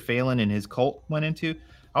Brother Phelan and his cult went into?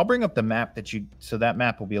 I'll bring up the map so that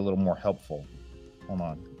map will be a little more helpful. Hold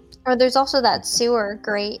on. Or there's also that sewer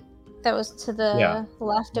grate that was to the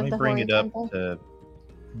left Let of me the bring Holy it up Temple. to...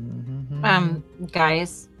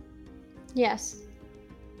 Guys, Yes.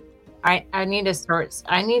 I need to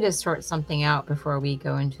sort something out before we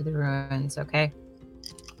go into the ruins, okay?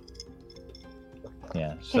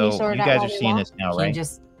 Yeah, Can you so sort it you out guys while are we seeing walk? this now, Can you right?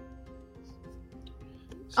 just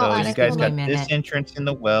So I'll you ask guys him. got Wait a this minute. entrance in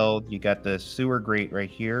the well, you got the sewer grate right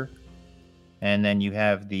here, and then you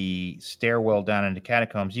have the stairwell down into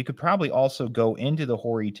catacombs. You could probably also go into the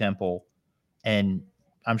Hori Temple, and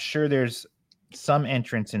I'm sure there's some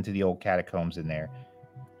entrance into the old catacombs in there.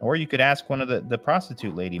 Or you could ask one of the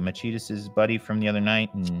prostitute lady, Machidas' buddy from the other night,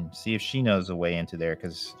 and see if she knows a way into there,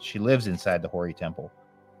 because she lives inside the Hori Temple.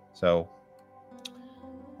 So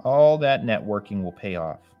all that networking will pay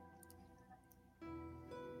off.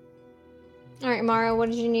 All right, Mara, what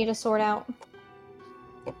did you need to sort out?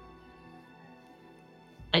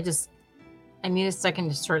 I need a second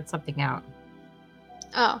to sort something out.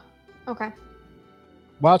 Oh, okay.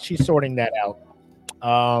 While she's sorting that out,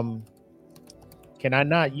 can I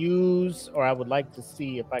not use, or I would like to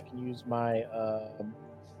see if I can use my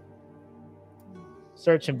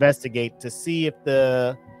search investigate to see if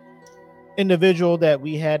the individual that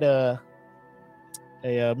we had a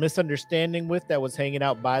misunderstanding with that was hanging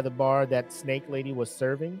out by the bar that snake lady was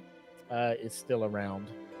serving is still around.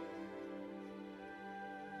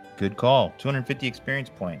 Good call. 250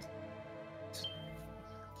 experience points.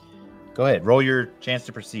 Go ahead. Roll your chance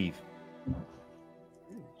to perceive.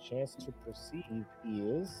 Chance to perceive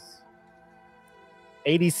is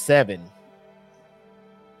 87.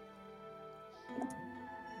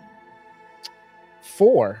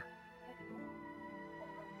 4.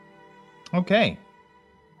 Okay.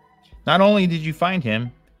 Not only did you find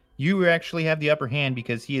him, you actually have the upper hand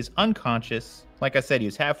because he is unconscious. Like I said, he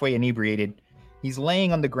was halfway inebriated. He's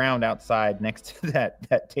laying on the ground outside next to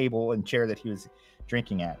that table and chair that he was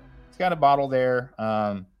drinking at. He's got a bottle there.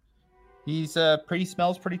 He's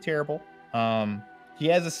smells pretty terrible. He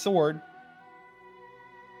has a sword.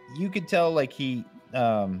 You could tell like he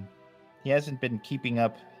hasn't been keeping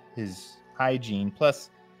up his hygiene. Plus,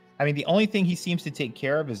 I mean, the only thing he seems to take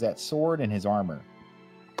care of is that sword and his armor.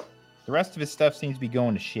 The rest of his stuff seems to be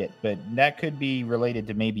going to shit, but that could be related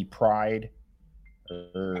to maybe pride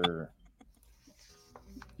or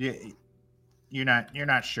you're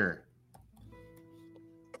not sure.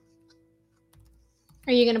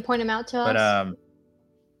 Are you going to point him out to us? But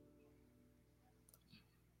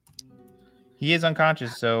he is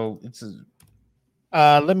unconscious, so it's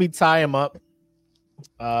Let me tie him up.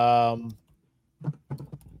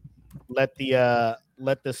 Let the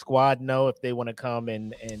squad know if they want to come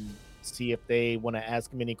and see if they want to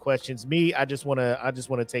ask him any questions. I just want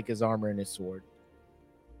to take his armor and his sword.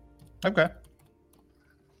 okay.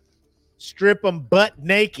 Strip him butt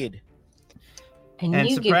naked. And And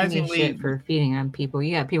you give me surprisingly- shit for feeding on people.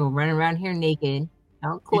 You got people running around here naked,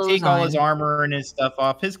 without You clothes take all his on. armor and his stuff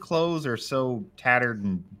off. His clothes are so tattered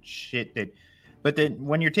and shit but then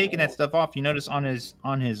when you're taking that stuff off, you notice on his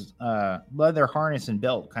leather harness and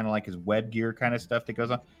belt, kind of like his web gear kind of stuff that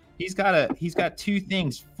goes on. He's got 2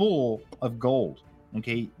 things full of gold.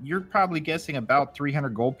 Okay, you're probably guessing about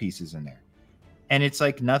 300 gold pieces in there, and it's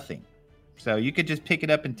like nothing. So you could just pick it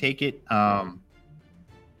up and take it.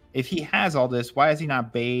 If he has all this, why is he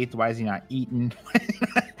not bathed? Why is he not eaten?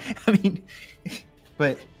 I mean,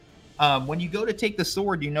 but when you go to take the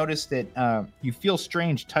sword, you notice that you feel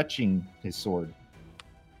strange touching his sword.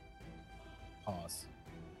 Pause.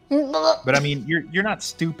 But I mean, you're not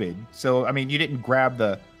stupid. So I mean, you didn't grab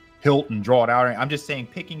the hilt and draw it out. I'm just saying,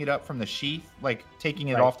 picking it up from the sheath, like taking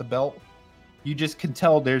it Right. off the belt, you just can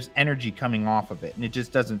tell there's energy coming off of it, and it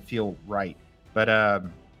just doesn't feel right. But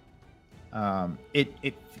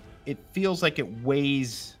it feels like it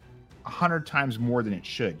weighs 100 times more than it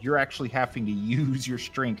should. You're actually having to use your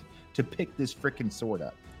strength to pick this freaking sword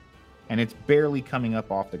up. and it's barely coming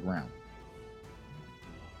up off the ground.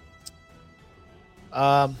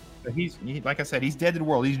 But like I said, he's dead to the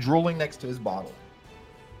world. He's drooling next to his bottle.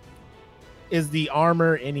 Is the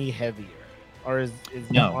armor any heavier, or is the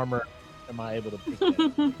No. armor? Am I able to pick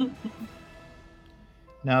that?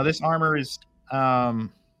 Now, this armor is,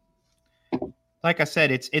 like I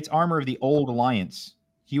said, it's armor of the old Alliance.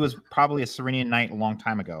 He was probably a Serenian knight a long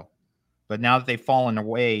time ago, but now that they've fallen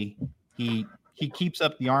away, he keeps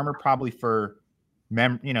up the armor probably for,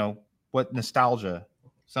 what nostalgia,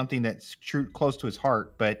 something that's true close to his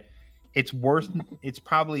heart. But it's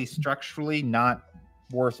probably structurally not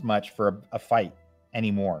worth much for a fight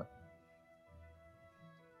anymore.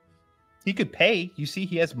 He could pay. You see,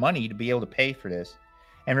 he has money to be able to pay for this.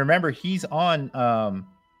 And remember, he's on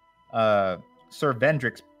Sir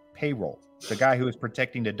Vendrick's payroll, the guy who was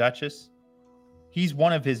protecting the Duchess. He's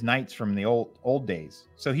one of his knights from the old days.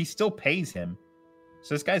 So he still pays him.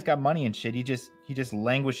 So this guy's got money and shit. He just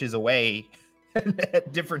languishes away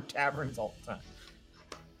at different taverns all the time.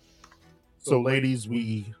 So, ladies,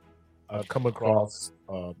 we come across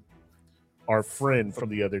our friend from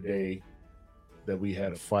the other day that we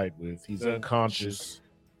had a fight with. He's unconscious.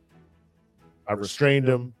 I restrained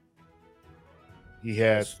him. He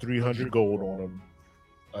has 300 gold on him,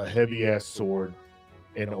 a heavy ass sword,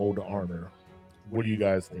 and old armor. What are you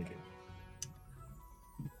guys thinking?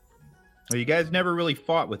 Well, you guys never really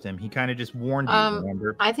fought with him. He kind of just warned you,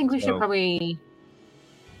 remember? I think we should probably.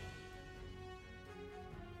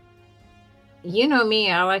 You know me,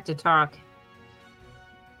 I like to talk.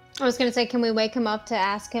 I was gonna say, can we wake him up to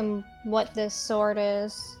ask him what this sword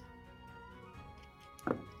is?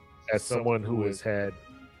 As someone who has had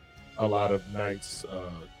a lot of nights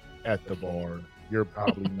at the bar, you're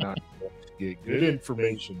probably not going to get good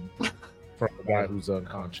information from a guy who's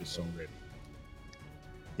unconscious already.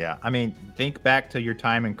 Yeah, I mean, think back to your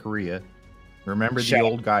time in Korea. Remember Shut the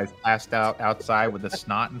up. old guys passed out outside with the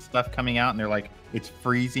snot and stuff coming out, and they're like, it's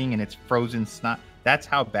freezing and it's frozen snot. That's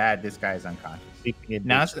how bad this guy's unconscious.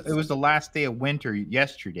 Now, it was the last day of winter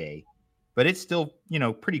yesterday, but it's still,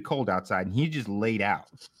 pretty cold outside, and he just laid out.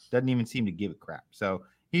 Doesn't even seem to give a crap. So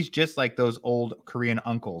he's just like those old Korean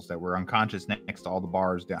uncles that were unconscious next to all the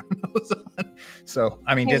bars down. So,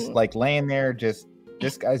 I mean, just like laying there, this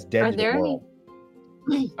guy's dead to the world.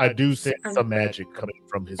 I do sense some magic coming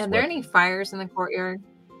from his Are there weapon. any fires in the courtyard?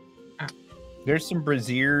 There's some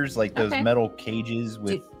braziers, like those Okay. metal cages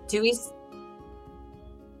with. Do we?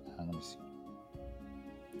 Let me see.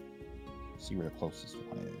 See where the closest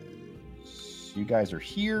one is. You guys are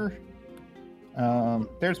here.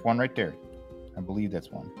 There's one right there. I believe that's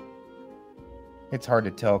one. It's hard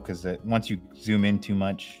to tell because once you zoom in too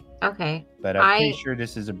much. Okay. But I'm pretty sure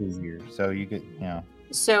this is a brazier, so you could,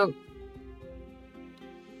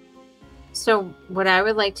 So what I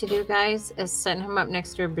would like to do, guys, is set him up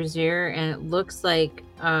next to a brazier, and it looks like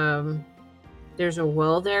there's a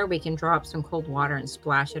well there. We can drop some cold water and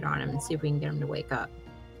splash it on him and see if we can get him to wake up.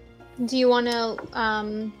 Do you want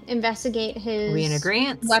to investigate his Are we in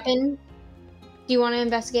agreement? weapon? Do you want to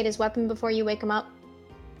investigate his weapon before you wake him up?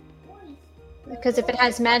 Because if it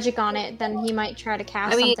has magic on it, then he might try to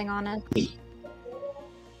cast something on it.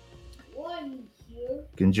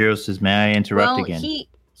 Genjiro says, "May I interrupt Well, again?"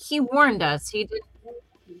 he warned us. He did.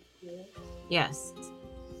 Yes.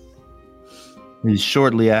 It is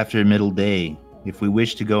shortly after middle day. If we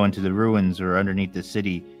wish to go into the ruins or underneath the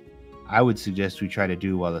city, I would suggest we try to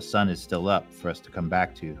do while the sun is still up for us to come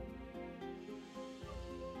back to.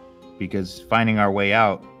 Because finding our way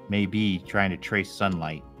out may be trying to trace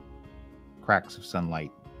sunlight, cracks of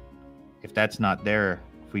sunlight. If that's not there,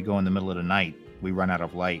 if we go in the middle of the night, we run out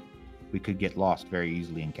of light. We could get lost very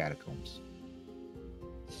easily in catacombs.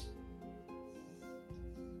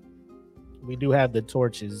 We do have the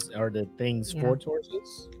torches, or the things Yeah. for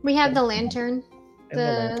torches. We have the lantern. And the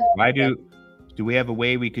lantern. Why do we have a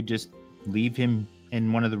way we could just leave him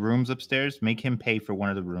in one of the rooms upstairs? Make him pay for one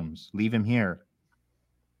of the rooms. Leave him here.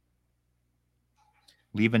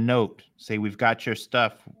 Leave a note. Say, we've got your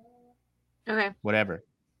stuff. Okay. Whatever.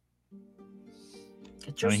 Get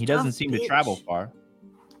I your mean, he doesn't stuff, seem to bitch. travel far.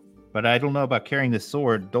 But I don't know about carrying this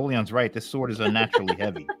sword. Dolion's right. This sword is unnaturally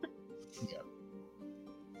heavy.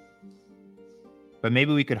 But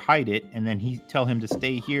maybe we could hide it, and then tell him to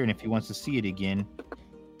stay here, and if he wants to see it again,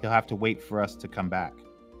 he'll have to wait for us to come back.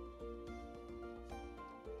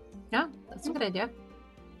 Yeah, that's a good idea.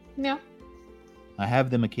 Yeah. I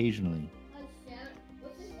have them occasionally.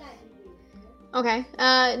 Okay.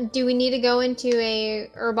 Do we need to go into a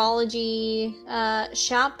herbology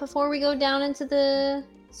shop before we go down into the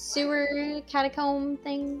sewer catacomb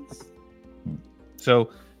things?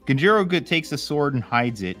 So Genjiro takes the sword and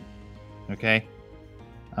hides it, Okay.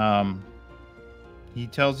 He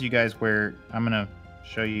tells you guys where. I'm gonna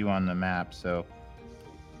show you on the map. So,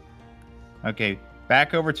 okay,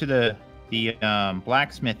 back over to the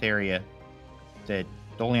blacksmith area that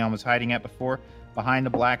Dolion was hiding at before. Behind the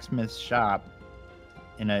blacksmith's shop,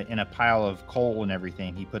 in a pile of coal and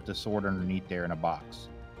everything, he put the sword underneath there in a box.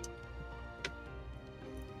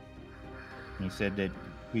 And he said that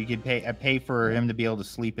we could pay for him to be able to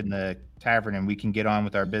sleep in the tavern, and we can get on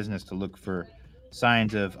with our business to look for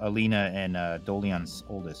signs of Alina and Dolion's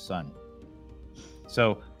oldest son.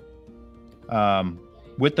 So,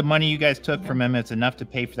 with the money you guys took from him, it's enough to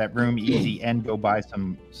pay for that room easy and go buy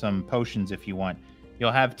some potions if you want.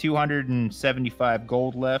 You'll have 275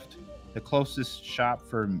 gold left. The closest shop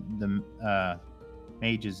for the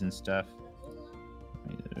mages and stuff.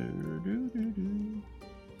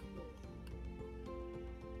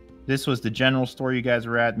 This was the general store you guys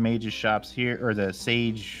were at. Mages shops here, or the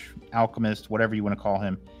sage alchemist, whatever you want to call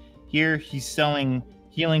him. Here, he's selling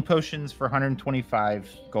healing potions for 125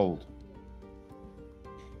 gold.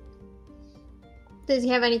 Does he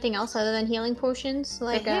have anything else other than healing potions,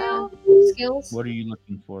 like skills? What are you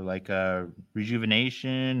looking for? Like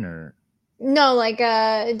rejuvenation or? No, like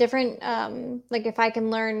a different, like if I can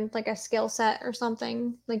learn like a skill set or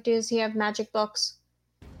something. Like, does he have magic books?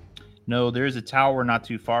 No, there's a tower not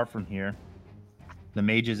too far from here. The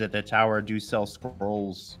mages at that tower do sell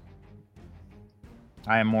scrolls.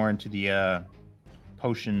 I am more into the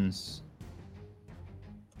potions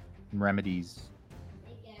and remedies.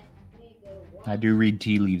 I do read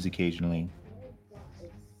tea leaves occasionally.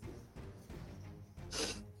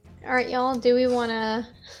 All right, y'all. Do we want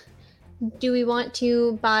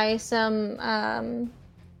to buy some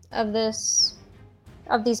of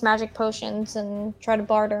these magic potions and try to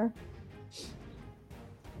barter?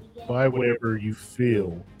 Buy whatever you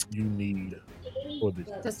feel you need for the.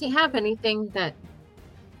 Does he have anything that?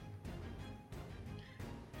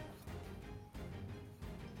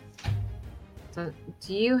 So,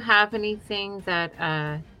 do you have anything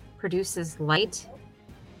that produces light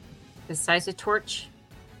besides a torch?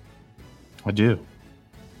 I do.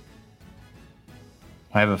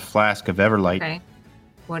 I have a flask of Everlight. Okay.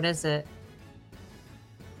 What is it?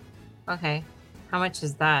 Okay. How much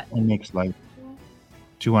is that? It makes light.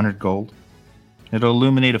 200 gold. It'll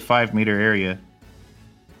illuminate a 5-meter area.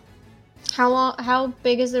 How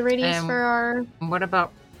big is the radius for our What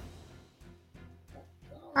about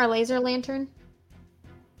laser lantern?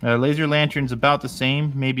 Laser lantern's about the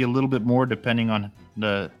same, maybe a little bit more depending on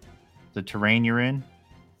the terrain you're in.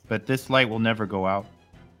 But this light will never go out.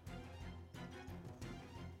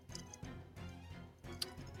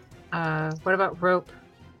 what about rope,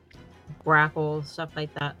 grapple, stuff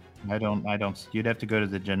like that? I don't. You'd have to go to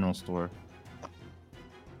the general store.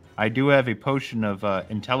 I do have a potion of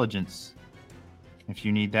intelligence. If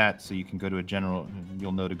you need that, so you can go to a general,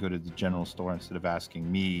 you'll know to go to the general store instead of asking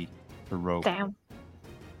me for rope. Damn.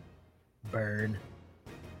 Burn.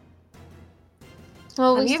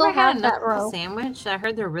 Well, Have we you still ever had have a that knuckle rope. sandwich? I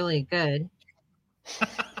heard they're really good.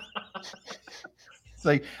 It's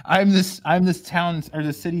like I'm this town's or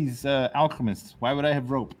the city's alchemist. Why would I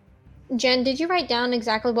have rope? Jen, did you write down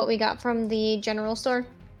exactly what we got from the general store?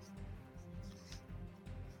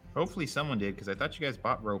 Hopefully someone did, because I thought you guys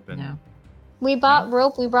bought rope and No. We bought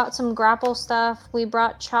rope, we brought some grapple stuff, we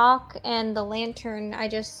brought chalk and the lantern. I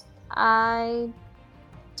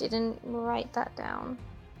didn't write that down.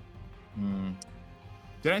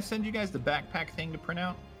 Did I send you guys the backpack thing to print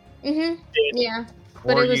out? Mm-hmm. Yeah.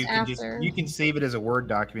 But Or it was you can after. you can save it as a Word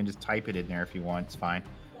document, just type it in there if you want. It's fine.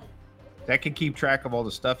 That could keep track of all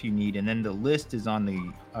the stuff you need, and then the list is on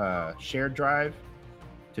the shared drive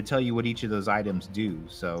to tell you what each of those items do.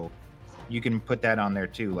 So you can put that on there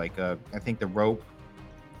too. Like I think the rope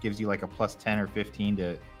gives you like a plus 10 or 15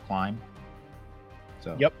 to climb.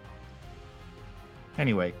 So Yep.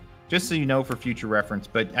 Anyway, just so you know for future reference,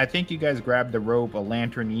 but I think you guys grabbed the rope, a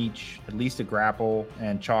lantern each, at least a grapple,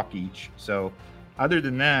 and chalk each. So other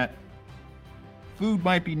than that, food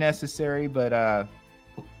might be necessary, but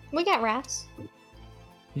We got rats.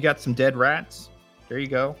 you got some dead rats. There you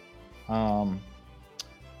go.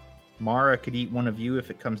 Mara could eat one of you if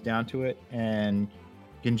it comes down to it. And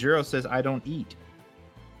Genjiro says, I don't eat.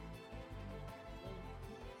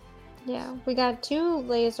 Yeah, we got 2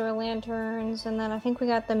 laser lanterns, and then I think we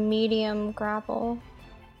got the medium grapple.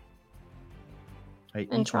 I eat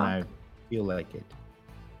And when I feel like it.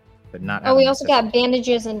 But not. Oh, we also got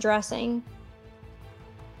bandages and dressing.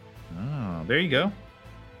 Oh, there you go.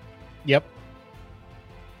 Yep.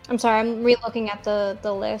 I'm sorry, I'm re-looking at the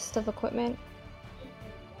list of equipment.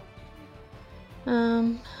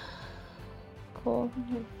 Cool.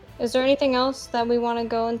 Is there anything else that we want to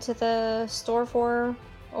go into the store for?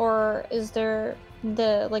 Or is there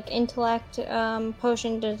the intellect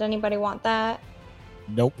potion? Does anybody want that?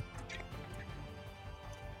 Nope.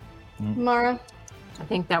 Mara? I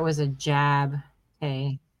think that was a jab.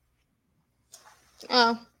 Hey.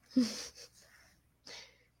 Oh.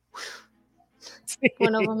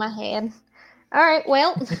 Went over my head. All right,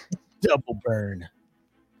 well. Double burn.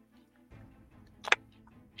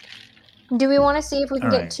 Do we want to see if we can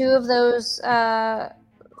All get right. 2 of those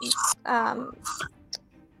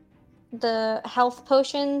the health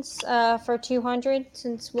potions for 200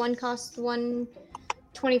 since one costs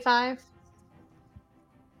 125?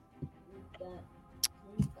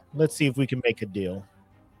 Let's see if we can make a deal.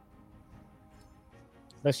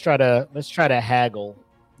 Let's try to haggle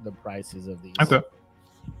the prices of these. Okay.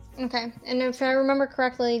 Okay, and if I remember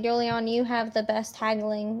correctly, Jolion, you have the best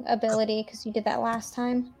haggling ability because you did that last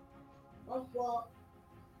time.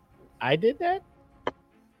 I did that?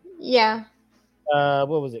 Yeah.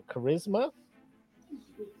 What was it? Charisma?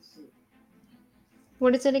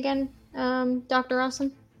 What is it again, Dr.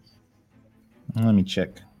 Awesome? Let me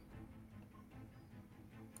check.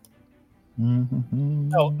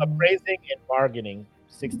 No, appraising and bargaining,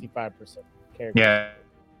 65% character. Yeah,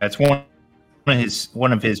 that's one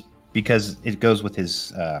of his because it goes with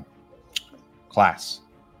his class.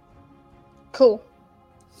 Cool.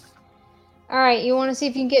 All right, you want to see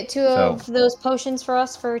if you can get 2 of those potions for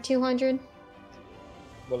us for 200?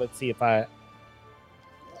 Well, let's see if I.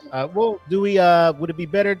 Do we? Would it be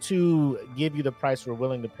better to give you the price we're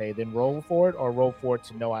willing to pay, then roll for it, or roll for it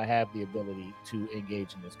to know I have the ability to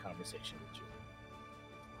engage in this conversation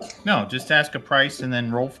with you? No, just ask a price and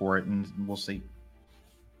then roll for it, and we'll see.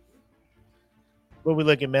 What we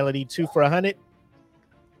look at, Melody? 2 for 100.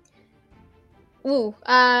 Ooh,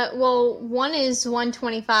 well, one is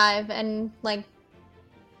 125, and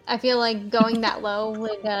I feel like going that low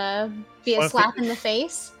would be a slap in the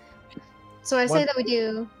face. So I say that we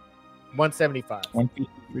do 175.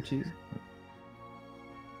 150 for 2.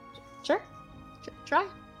 Sure. Try.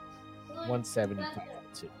 175 for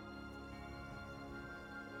 2.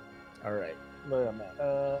 All right, where am I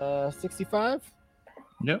at? 65.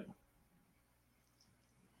 Yep.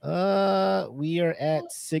 We are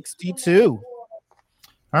at 62.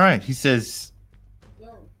 All right. He says,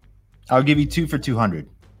 "I'll give you 2 for 200."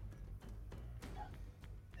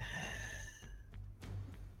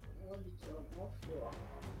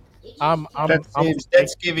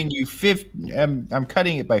 That's giving you 50. I'm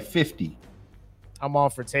cutting it by 50. I'm all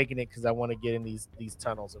for taking it because I want to get in these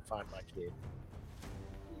tunnels and find my kid.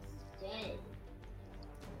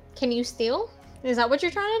 Can you steal? Is that what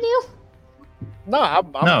you're trying to do? No,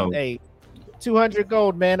 No. Hey, 200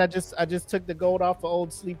 gold, man. I just took the gold off of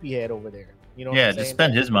old Sleepyhead over there. You know what Yeah, I'm saying? just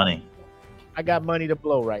spend his money. I got money to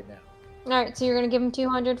blow right now. All right, so you're gonna give him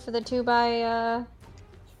 200 for the 2 by.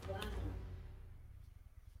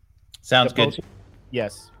 Sounds The good. potion?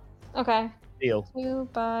 Yes. Okay. Deal. 2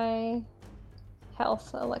 by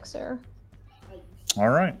health elixir. All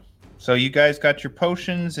right. So you guys got your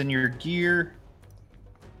potions and your gear,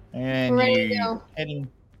 and Ready to you're go. heading.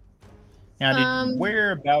 Now, Um,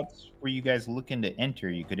 whereabouts were you guys looking to enter?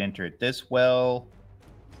 You could enter it this well.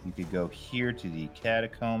 You could go here to the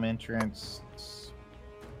catacomb entrance.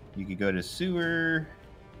 You could go to sewer.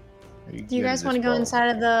 or could Do you go guys this want to go well. inside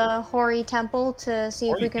of the Hori temple to see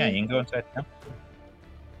Or if you we can. You can can go inside. No.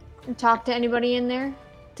 talk to anybody in there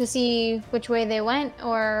to see which way they went,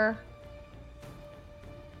 or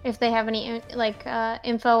if they have any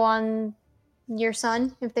info on your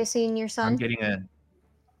son, if they seen your I'm son? getting a.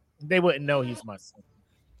 They wouldn't know he's my son.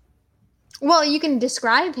 Well, you can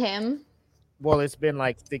describe him. Well, it's been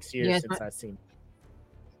like 6 years Yes, since I've seen him.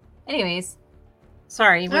 Anyways,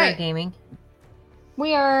 sorry, we're Alright. gaming.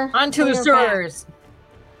 We are On to we the are back. sewers.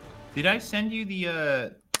 Did I send you the?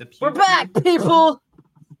 We're pew back, pew? people.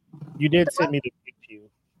 You did send me the big pew.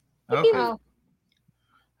 Okay. Oh,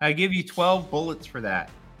 I give you 12 bullets for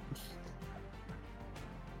that.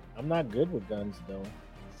 I'm not good with guns though.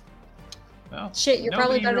 Well, shit, you're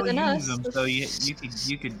probably nobody better than really us. uses them, so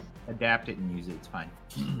you could adapt it and use it. It's fine.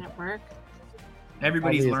 Does that work?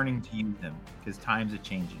 Everybody's Obvious. learning to use them because times are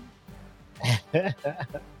changing. It's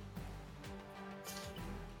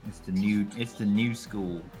the new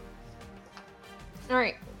school. All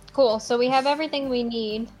right, cool. So we have everything we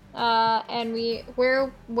need, and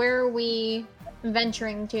where are we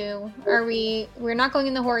venturing to? We're not going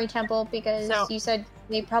in the Hori temple because So- you said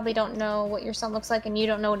they probably don't know what your son looks like, and you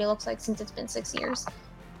don't know what he looks like since it's been 6 years.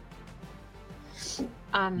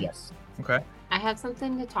 Yes. Okay. I have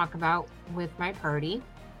something to talk about with my party.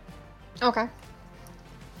 Okay.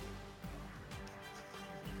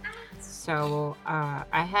 So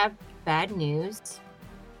I have bad news.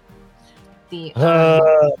 The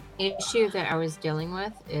issue that I was dealing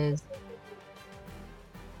with is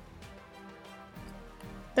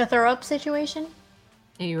The throw up situation?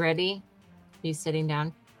 Are you ready? Are you sitting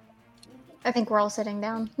down? I think we're all sitting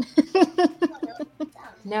down.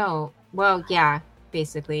 No. Well, yeah,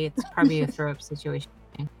 basically. It's probably a throw up situation.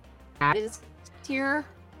 That is here.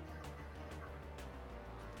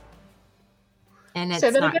 And Say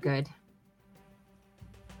it's that not again? good.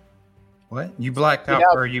 What? You blacked out,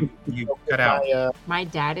 Yeah. or you cut out? My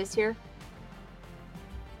dad is here.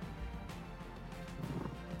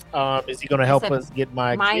 Is he gonna help said us get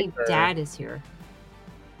my My kid, or- dad is here.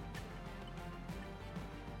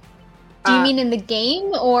 Do you mean in the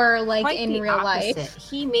game or like Quite in the real opposite. life?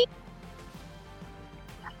 He made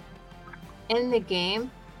in the game,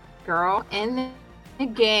 girl, in the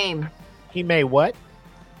game. He may what?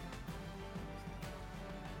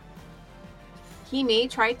 He may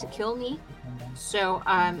try to kill me. So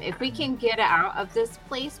if we can get out of this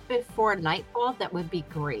place before nightfall, that would be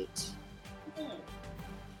great.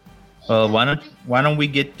 Well, why don't we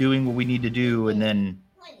get doing what we need to do, and then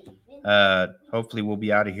hopefully we'll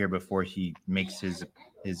be out of here before he makes his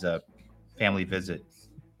family visit.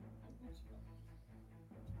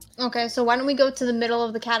 Okay, so why don't we go to the middle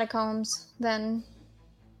of the catacombs then?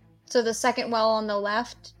 So the second well on the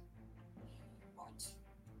left.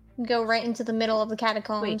 Go right into the middle of the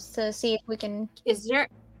catacombs to see if we can. Is there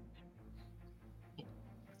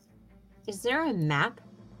a map?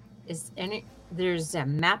 There's a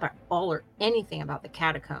map at all or anything about the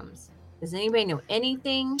catacombs? Does anybody know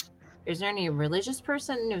anything? Is there any religious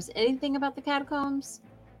person who knows anything about the catacombs?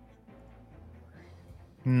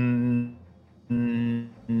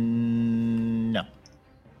 No.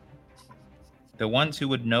 The ones who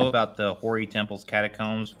would know about the Hori Temple's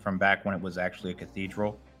catacombs from back when it was actually a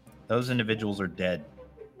cathedral, those individuals are dead.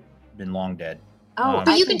 Been long dead. Oh, But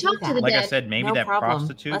I you can do talk to that. the Like I dead. said, maybe No that problem.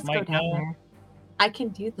 prostitute Let's might go down know. there. I can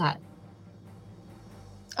do that.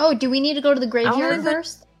 Oh, do we need to go to the graveyard wanna go-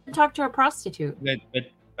 first? Talk to a prostitute.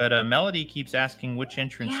 But Melody keeps asking which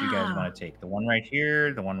entrance you guys Yeah. want to take. The one right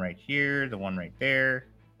here, the one right here, the one right there.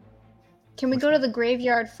 Can we Which go to one? the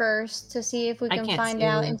graveyard first to see if we I can can't find see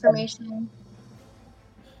out it. information?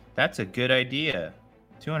 That's a good idea.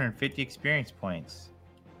 250 experience points.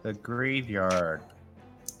 The graveyard.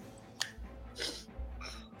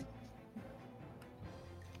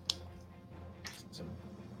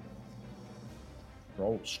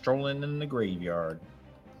 Strolling in the graveyard.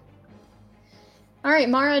 All right,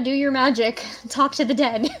 Mara, do your magic. Talk to the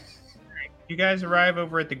dead. You guys arrive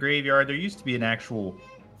over at the graveyard. There used to be an actual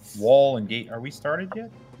wall and gate. Are we started yet?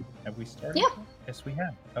 Have we started? Yeah. Yes, we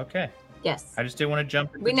have. Okay. Yes. I just didn't want to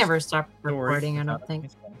jump. We never stopped story recording, I without- don't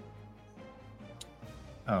think.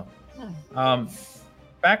 Oh. Oh.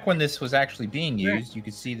 Back when this was actually being used, you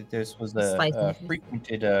could see that this was a Slightly.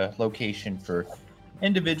 frequented location for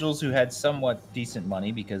individuals who had somewhat decent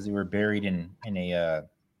money because they were buried in a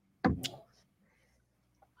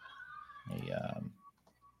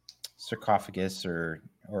sarcophagus or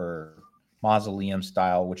mausoleum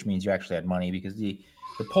style, which means you actually had money because the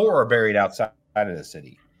poor are buried outside of the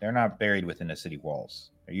city. They're not buried within the city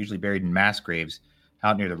walls. They're usually buried in mass graves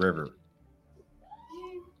out near the river.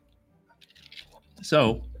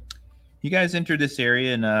 So you guys enter this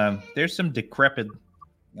area, and there's some decrepit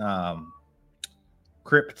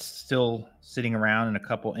crypts still sitting around and a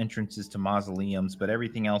couple entrances to mausoleums, but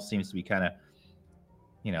everything else seems to be kind of,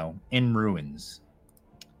 in ruins.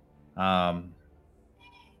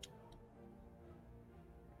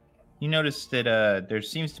 You notice that there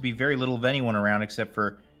seems to be very little of anyone around except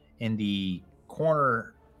for in the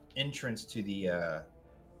corner entrance to the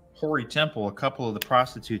Hori Temple. A couple of the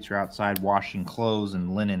prostitutes are outside washing clothes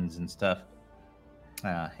and linens and stuff,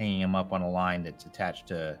 hanging them up on a line that's attached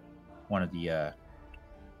to one of the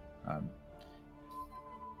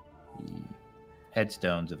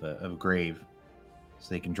headstones of a grave, so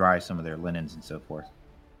they can dry some of their linens and so forth.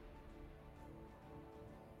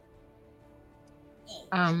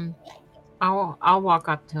 I'll walk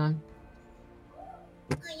up to him.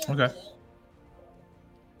 Okay.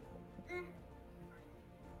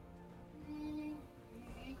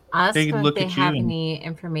 Ask They can them look if they at you have and- any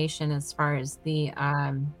information as far as the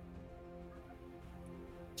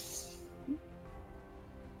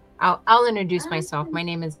I'll introduce myself. My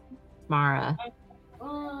name is Mara.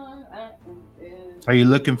 Are you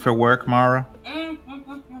looking for work, Mara?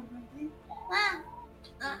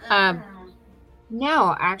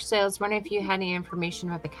 No, actually, I was wondering if you had any information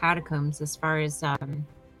about the catacombs as far as the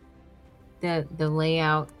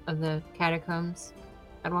layout of the catacombs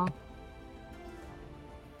at all.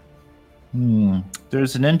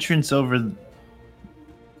 There's an entrance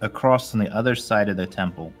across on the other side of the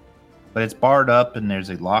temple, but it's barred up and there's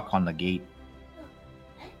a lock on the gate.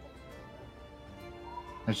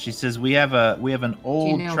 And she says we have an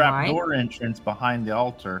old trapdoor entrance behind the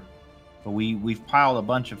altar, but we've piled a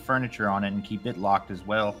bunch of furniture on it and keep it locked as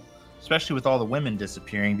well. Especially with all the women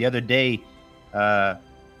disappearing. The other day,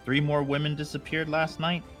 3 more women disappeared last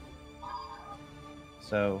night.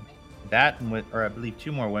 So that, or I believe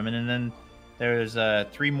 2 more women, and then there's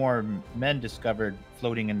 3 more men discovered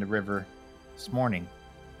floating in the river this morning.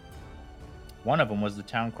 One of them was the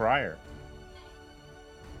town crier.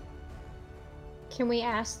 Can we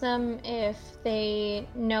ask them if they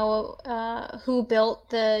know who built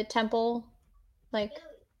the temple? Like,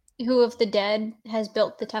 who of the dead has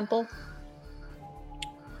built the temple?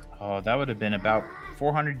 Oh, that would have been about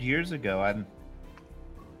 400 years ago. I don't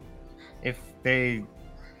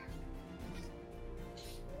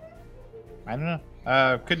know.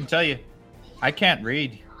 Couldn't tell you. I can't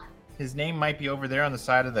read. His name might be over there on the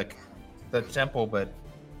side of the temple, but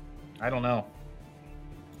I don't know.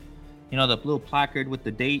 You know, the little placard with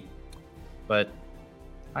the date, but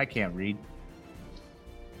I can't read.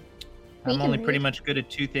 I'm only pretty much good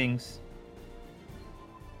at 2 things.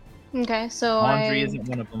 Okay, so laundry isn't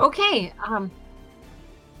one of them. Okay,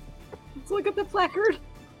 let's look at the placard.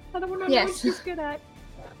 I don't want to know what she's good at.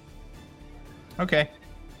 Okay.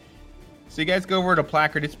 So you guys go over to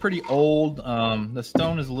placard. It's pretty old. The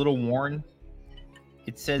stone is a little worn.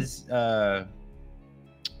 It says,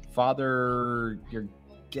 Father, you're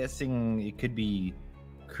guessing it could be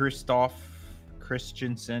Christoph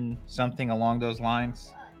Christensen, something along those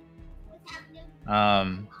lines.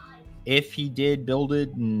 If he did build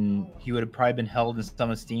it, and he would have probably been held in some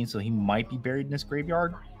esteem, so he might be buried in this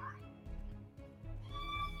graveyard.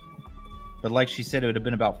 But like she said, it would have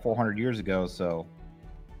been about 400 years ago, so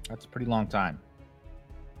that's a pretty long time.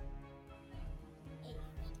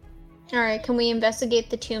 All right, can we investigate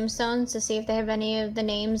the tombstones to see if they have any of the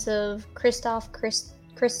names of Christoph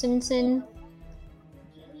Christensen?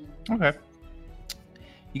 Okay.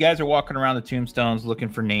 You guys are walking around the tombstones looking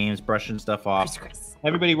for names, brushing stuff off. Chris.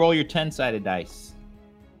 Everybody roll your 10-sided dice.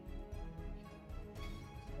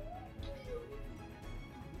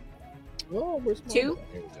 Oh, where's my 2?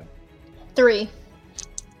 3.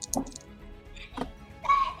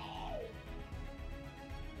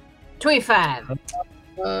 $25.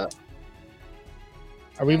 Are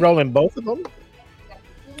we rolling both of them?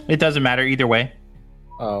 It doesn't matter either way.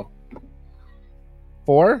 Oh.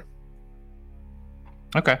 4?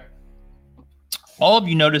 Okay. All of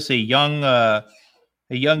you notice a young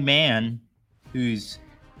man who's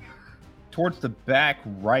towards the back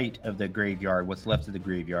right of the graveyard. What's left of the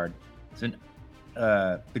graveyard? It's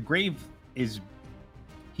the grave is.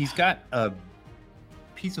 He's got a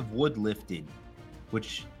piece of wood lifted,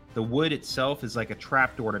 which the wood itself is like a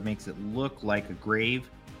trapdoor that makes it look like a grave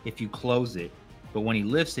if you close it. But when he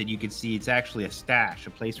lifts it, you can see it's actually a stash, a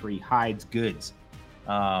place where he hides goods.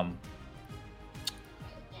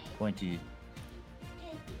 Going to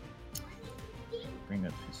bring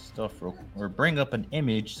up his stuff or bring up an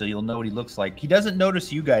image so you'll know what he looks like. He doesn't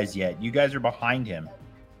notice you guys yet. You guys are behind him,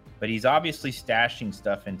 but he's obviously stashing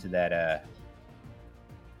stuff into that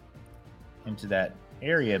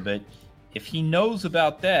area. But if he knows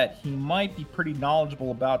about that, he might be pretty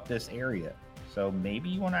knowledgeable about this area. So maybe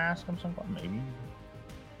you want to ask him something. Maybe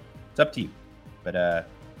it's up to you. But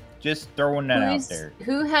just throwing that out there.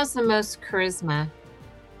 Who has the most charisma?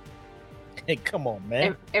 Hey, come on,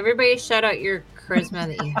 man. Everybody shout out your charisma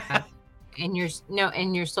that you have in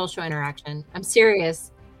your social interaction. I'm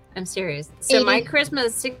serious. So 80. My charisma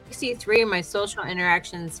is 63 and my social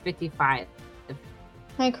interaction is 55.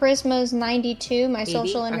 My charisma is 92. My 80?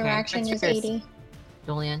 social Okay, interaction that's is yours. 80.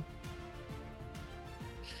 Julian.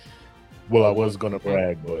 Well, I was gonna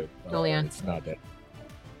brag, but Julian. it's not that.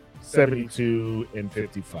 72 and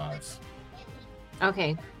 55.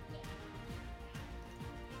 Okay.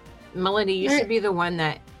 Melody, you should be the one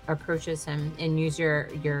that approaches him and use your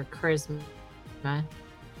charisma.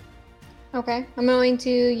 Okay, I'm going to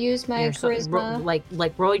use my Your charisma.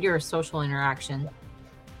 roll your social interaction.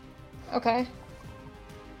 Okay.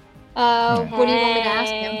 What do you want me to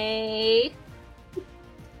ask him? Hey.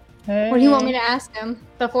 What do you want me to ask him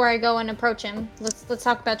before I go and approach him? Let's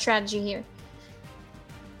talk about strategy here.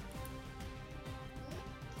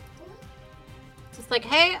 Just like,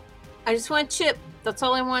 hey, I just want a chip. That's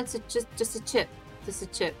all I want. Is just a chip. Just a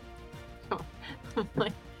chip.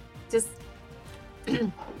 Like, just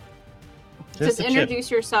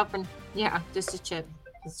introduce yourself and just a chip.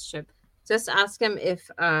 Just a chip. Just ask him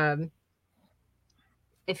if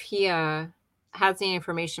he has any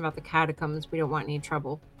information about the catacombs. We don't want any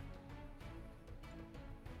trouble.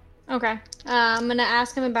 Okay. I'm gonna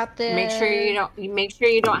ask him about the. Make sure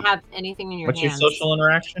you don't have anything in your What's hands. your social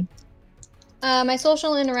interaction? My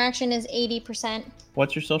social interaction is 80%.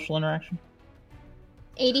 What's your social interaction?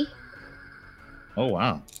 80. Oh,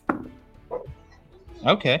 wow.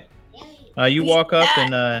 Okay. You walk up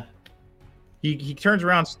and he turns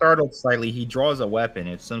around startled slightly. He draws a weapon.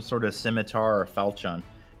 It's some sort of scimitar or falchion.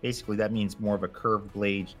 Basically, that means more of a curved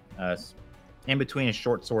blade in between a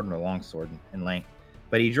short sword and a long sword in length.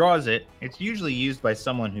 But he draws it. It's usually used by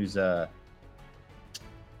someone who's,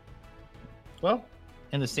 well,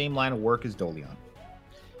 in the same line of work as Dolion.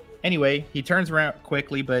 Anyway, he turns around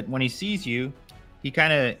quickly, but when he sees you, he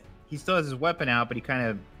still has his weapon out, but he kind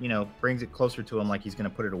of, brings it closer to him like he's going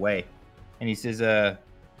to put it away. And he says,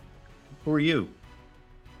 who are you?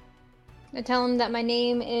 I tell him that my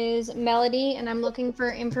name is Melody, and I'm looking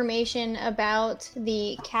for information about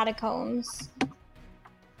the catacombs.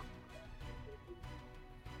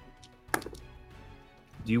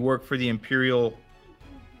 Do you work for the Imperial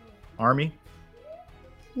Army?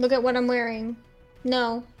 Look at what I'm wearing.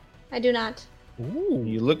 No, I do not. Ooh.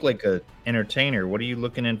 You look like a entertainer. What are you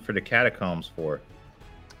looking in for the catacombs for?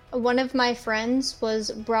 One of my friends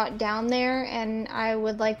was brought down there, and I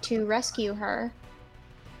would like to rescue her.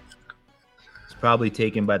 It's probably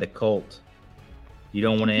taken by the cult. You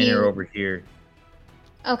don't want to enter over here.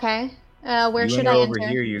 Okay. Where you should enter I over enter?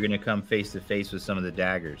 here, you're going to come face to face with some of the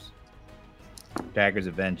daggers. Daggers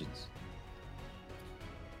of Vengeance.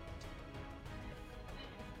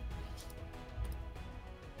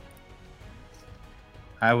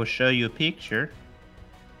 I will show you a picture.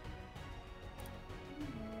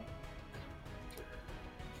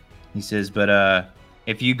 He says, but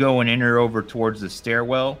if you go and enter over towards the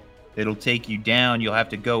stairwell, it'll take you down. You'll have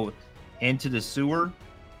to go into the sewer.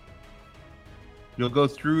 You'll go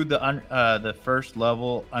through the first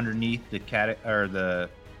level underneath the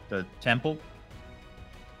temple.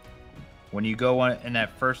 When you go in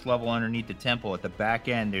that first level underneath the temple, at the back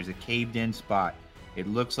end, there's a caved-in spot. It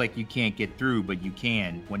looks like you can't get through, but you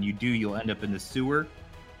can. When you do, you'll end up in the sewer.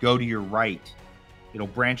 Go to your right. It'll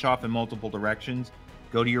branch off in multiple directions.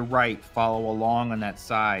 Go to your right, follow along on that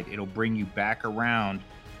side. It'll bring you back around,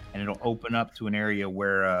 and it'll open up to an area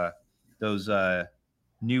where those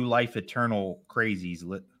new life eternal crazies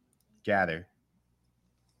gather.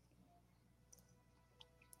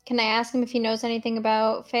 Can I ask him if he knows anything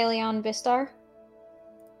about Phaleon Vistar?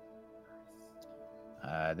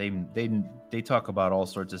 They talk about all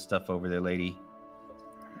sorts of stuff over there, lady.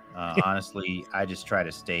 Honestly, I just try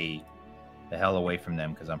to stay the hell away from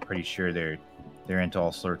them because I'm pretty sure they're into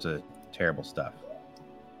all sorts of terrible stuff.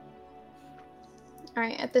 All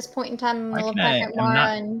right. At this point in time, I'm gonna look Why back can at I- I'm Mara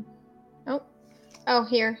not- and oh,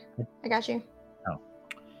 here, I got you.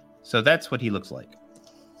 So that's what he looks like.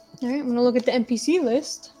 All right. I'm gonna look at the NPC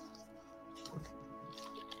list.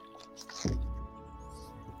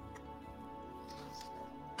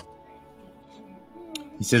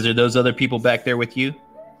 He says, "Are those other people back there with you?"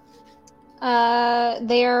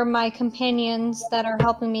 They are my companions that are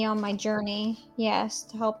helping me on my journey. Yes,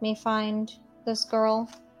 to help me find this girl.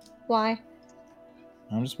 Why?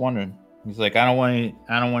 I'm just wondering. He's like, I don't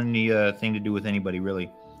want any thing to do with anybody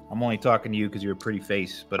really. I'm only talking to you because you're a pretty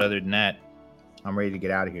face. But other than that, I'm ready to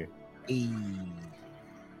get out of here.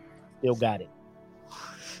 Still got it.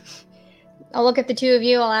 I'll look at the two of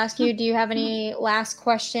you. I'll ask you, do you have any last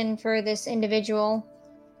question for this individual?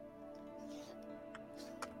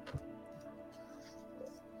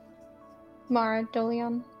 Mara,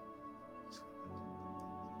 Dolion.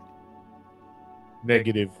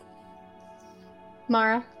 Negative.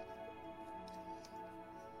 Mara.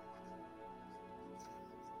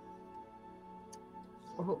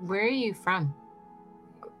 Where are you from?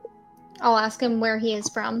 I'll ask him where he is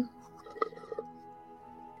from.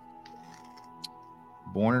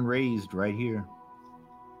 Born and raised right here.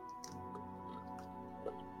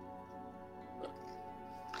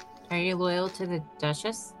 Are you loyal to the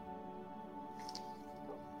Duchess?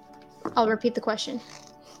 I'll repeat the question.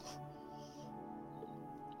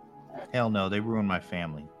 Hell no, they ruined my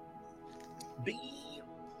family. They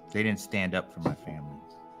didn't stand up for my family.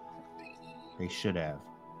 They should have.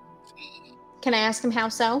 Can I ask him how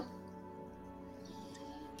so?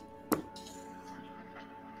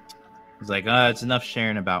 He's like, it's enough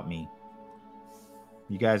sharing about me.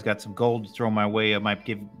 You guys got some gold to throw my way. I might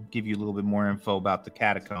give you a little bit more info about the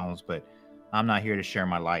catacombs, but I'm not here to share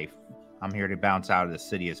my life. I'm here to bounce out of the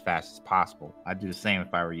city as fast as possible. I'd do the same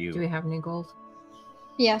if I were you. Do we have any gold?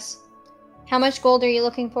 Yes. How much gold are you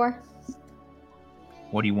looking for?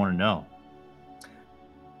 What do you want to know?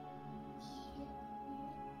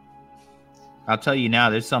 I'll tell you now,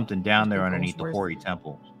 there's something down there Goes underneath the worse. Hori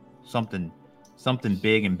Temple. Something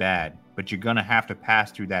big and bad. But you're gonna have to pass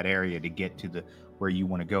through that area to get to where you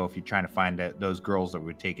want to go if you're trying to find those girls that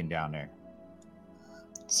were taken down there.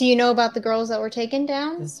 So you know about the girls that were taken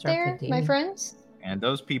down Let's start there, the my demon. friends? And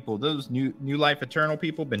those people, those new life eternal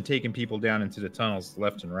people, been taking people down into the tunnels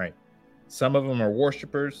left and right. Some of them are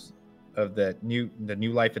worshipers of the new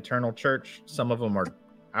life eternal church. Some of them are,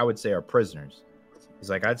 I would say, are prisoners. He's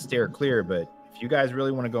like, I'd steer clear, but if you guys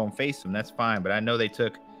really want to go and face them, that's fine. But I know they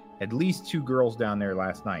took at least 2 girls down there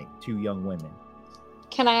last night, 2 young women.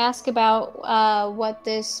 Can I ask about what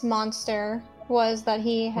this monster was that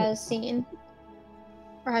he has seen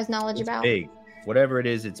or has knowledge It's about? big. Whatever it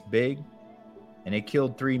is, it's big. And it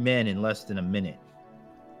killed 3 men in less than a minute.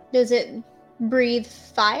 Does it breathe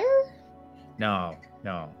fire? No.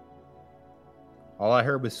 All I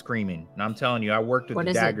heard was screaming. And I'm telling you, I worked with What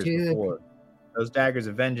the does it daggers do? before. Those daggers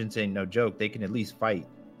of vengeance ain't no joke. They can at least fight.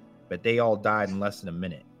 But they all died in less than a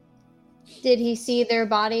minute. Did he see their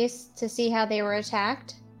bodies to see how they were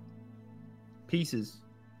attacked? Pieces.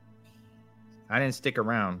 I didn't stick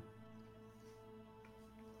around.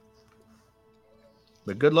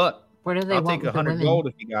 But good luck. What do they I'll want take with the 100 women? gold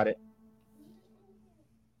if you got it.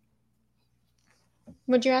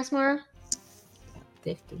 Would you ask, Mara?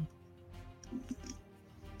 50.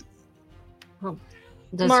 Well,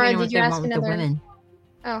 does Mara, he know did what you they ask want with the another- women?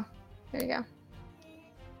 Oh, there you go.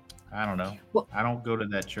 I don't know. Well- I don't go to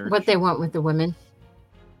that church. What they want with the women?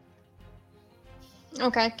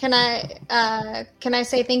 Okay. Can I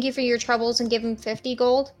say thank you for your troubles and give him 50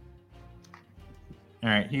 gold? All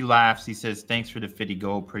right. He laughs. He says, thanks for the 50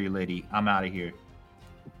 gold, pretty lady. I'm out of here.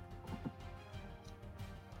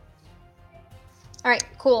 All right,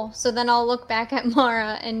 cool. So then I'll look back at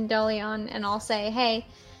Mara and Dolion and I'll say, hey,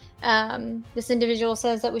 this individual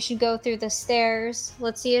says that we should go through the stairs.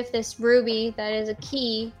 Let's see if this ruby that is a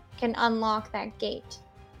key can unlock that gate.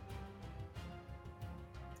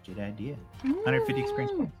 Good idea. 150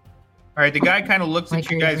 experience points. All right. The guy kind of looks Like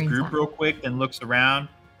at your your guys' green group sign. real quick, then looks around,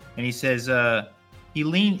 and he says, he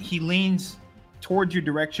leans towards your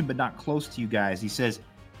direction, but not close to you guys. He says,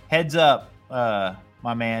 heads up,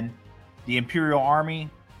 my man. The Imperial Army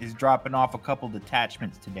is dropping off a couple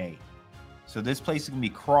detachments today. So this place is going to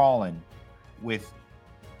be crawling with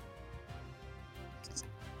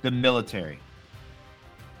the military.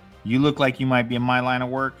 You look like you might be in my line of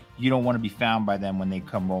work. You don't want to be found by them when they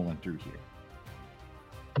come rolling through here.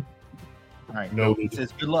 All right. No, He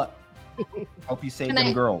says, good luck. Hope you save Can them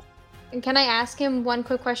I- girls. And can I ask him one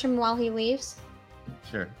quick question while he leaves?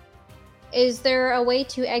 Sure. Is there a way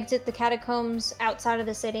to exit the catacombs outside of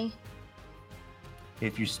the city?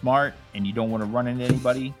 If you're smart and you don't want to run into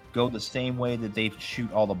anybody, go the same way that they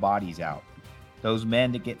shoot all the bodies out. Those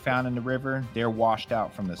men that get found in the river, they're washed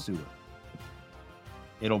out from the sewer.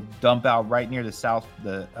 It'll dump out right near the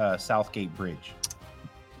Southgate Bridge.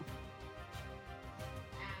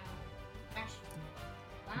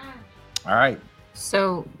 All right.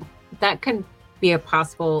 So that could be a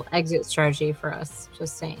possible exit strategy for us.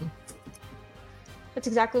 Just saying. That's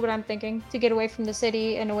exactly what I'm thinking, to get away from the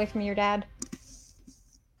city and away from your dad.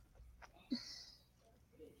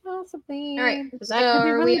 Possibly. All right, But so that could be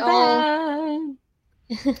are really we all-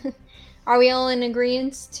 bad. Are we all in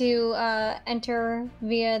agreement to enter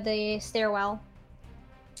via the stairwell?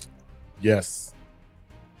 Yes.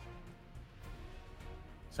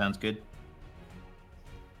 Sounds good.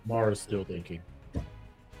 Mara's still thinking.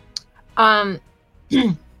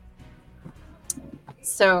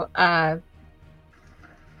 So I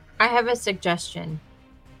have a suggestion.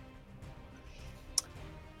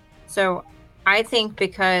 So I think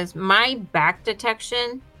because my back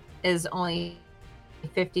detection is only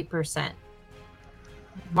 50%.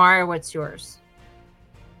 Mara, what's yours?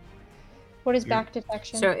 What is You're- back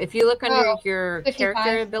detection? So if you look under Oh, your 55.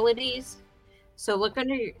 character abilities, so look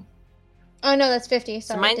under your, Oh no, that's 50.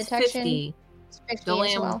 so Sorry, mine's detection 50. is 50 as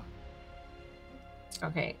Dolian- well.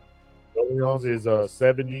 Okay. Dolian's is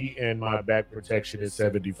 70 and my back protection is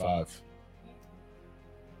 75.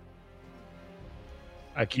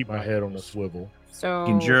 I keep my head on a swivel. So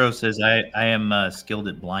Genjuro says, I am skilled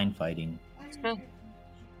at blind fighting. Okay.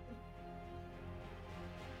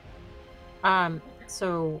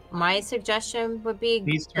 So my suggestion would be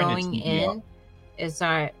He's turned his going TV in off. is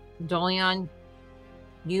that Dolion,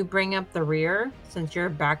 you bring up the rear since your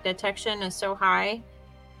back detection is so high,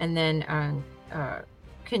 and then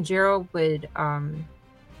Kenjiro would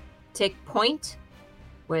take point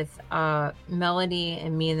with Melody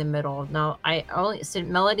and me in the middle. Now I only said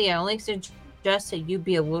Melody. I only suggest that you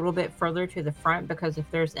be a little bit further to the front because if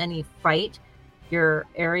there's any fight, your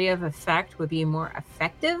area of effect would be more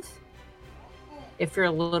effective. if you're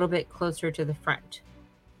a little bit closer to the front.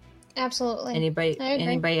 Absolutely.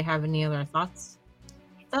 Anybody have any other thoughts?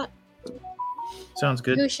 Sounds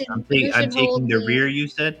good. Who should I'm taking hold the rear, you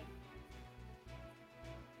said?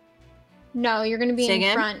 No, you're going to be Say in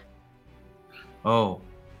again? front. Oh.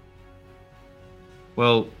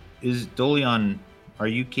 Well, is Dolion, are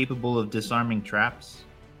you capable of disarming traps?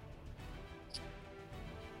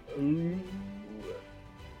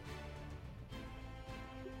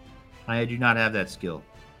 I do not have that skill.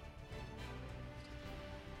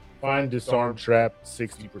 Find disarm trap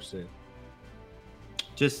 60%.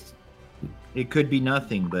 Just, it could be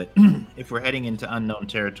nothing, but if we're heading into unknown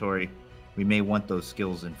territory, we may want those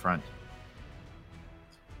skills in front.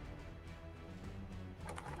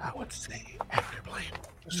 I would say after playing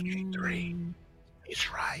Street 3,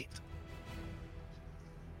 he's right.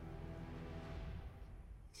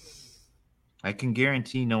 I can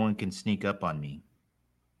guarantee no one can sneak up on me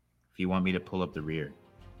if you want me to pull up the rear.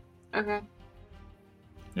 Okay.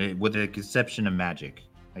 With the exception of magic.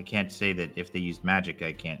 I can't say that if they use magic,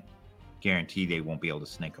 I can't guarantee they won't be able to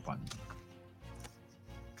sneak up on me.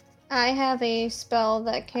 I have a spell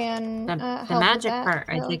that can The help with magic that, part,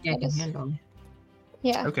 I so think I can just- handle.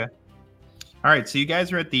 Yeah. Okay. All right, so you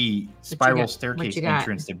guys are at the spiral got? staircase What you got?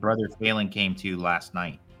 entrance that Brother Phelan came to last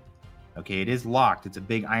night. Okay, it is locked. It's a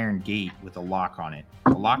big iron gate with a lock on it.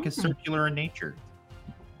 The lock is circular in nature.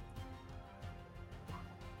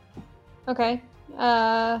 Okay.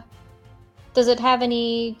 Does it have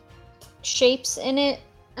any shapes in it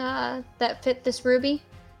that fit this ruby?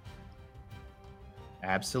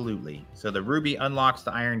 Absolutely. So the ruby unlocks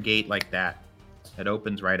the iron gate like that. It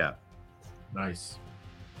opens right up. Nice.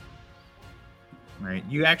 Right.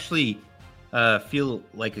 You actually feel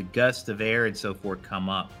like a gust of air and so forth come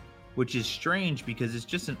up, which is strange because it's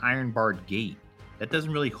just an iron barred gate. That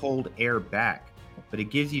doesn't really hold air back, but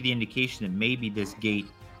it gives you the indication that maybe this gate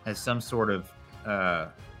has some sort of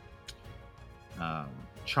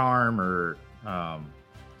charm or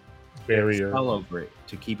Barrier. spell over it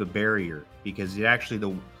to keep a barrier, because it actually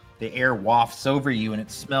the air wafts over you and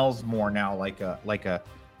it smells more now like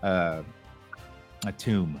a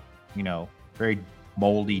tomb, you know, very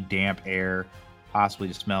moldy, damp air, possibly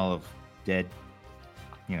the smell of dead,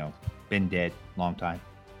 you know, been dead long time.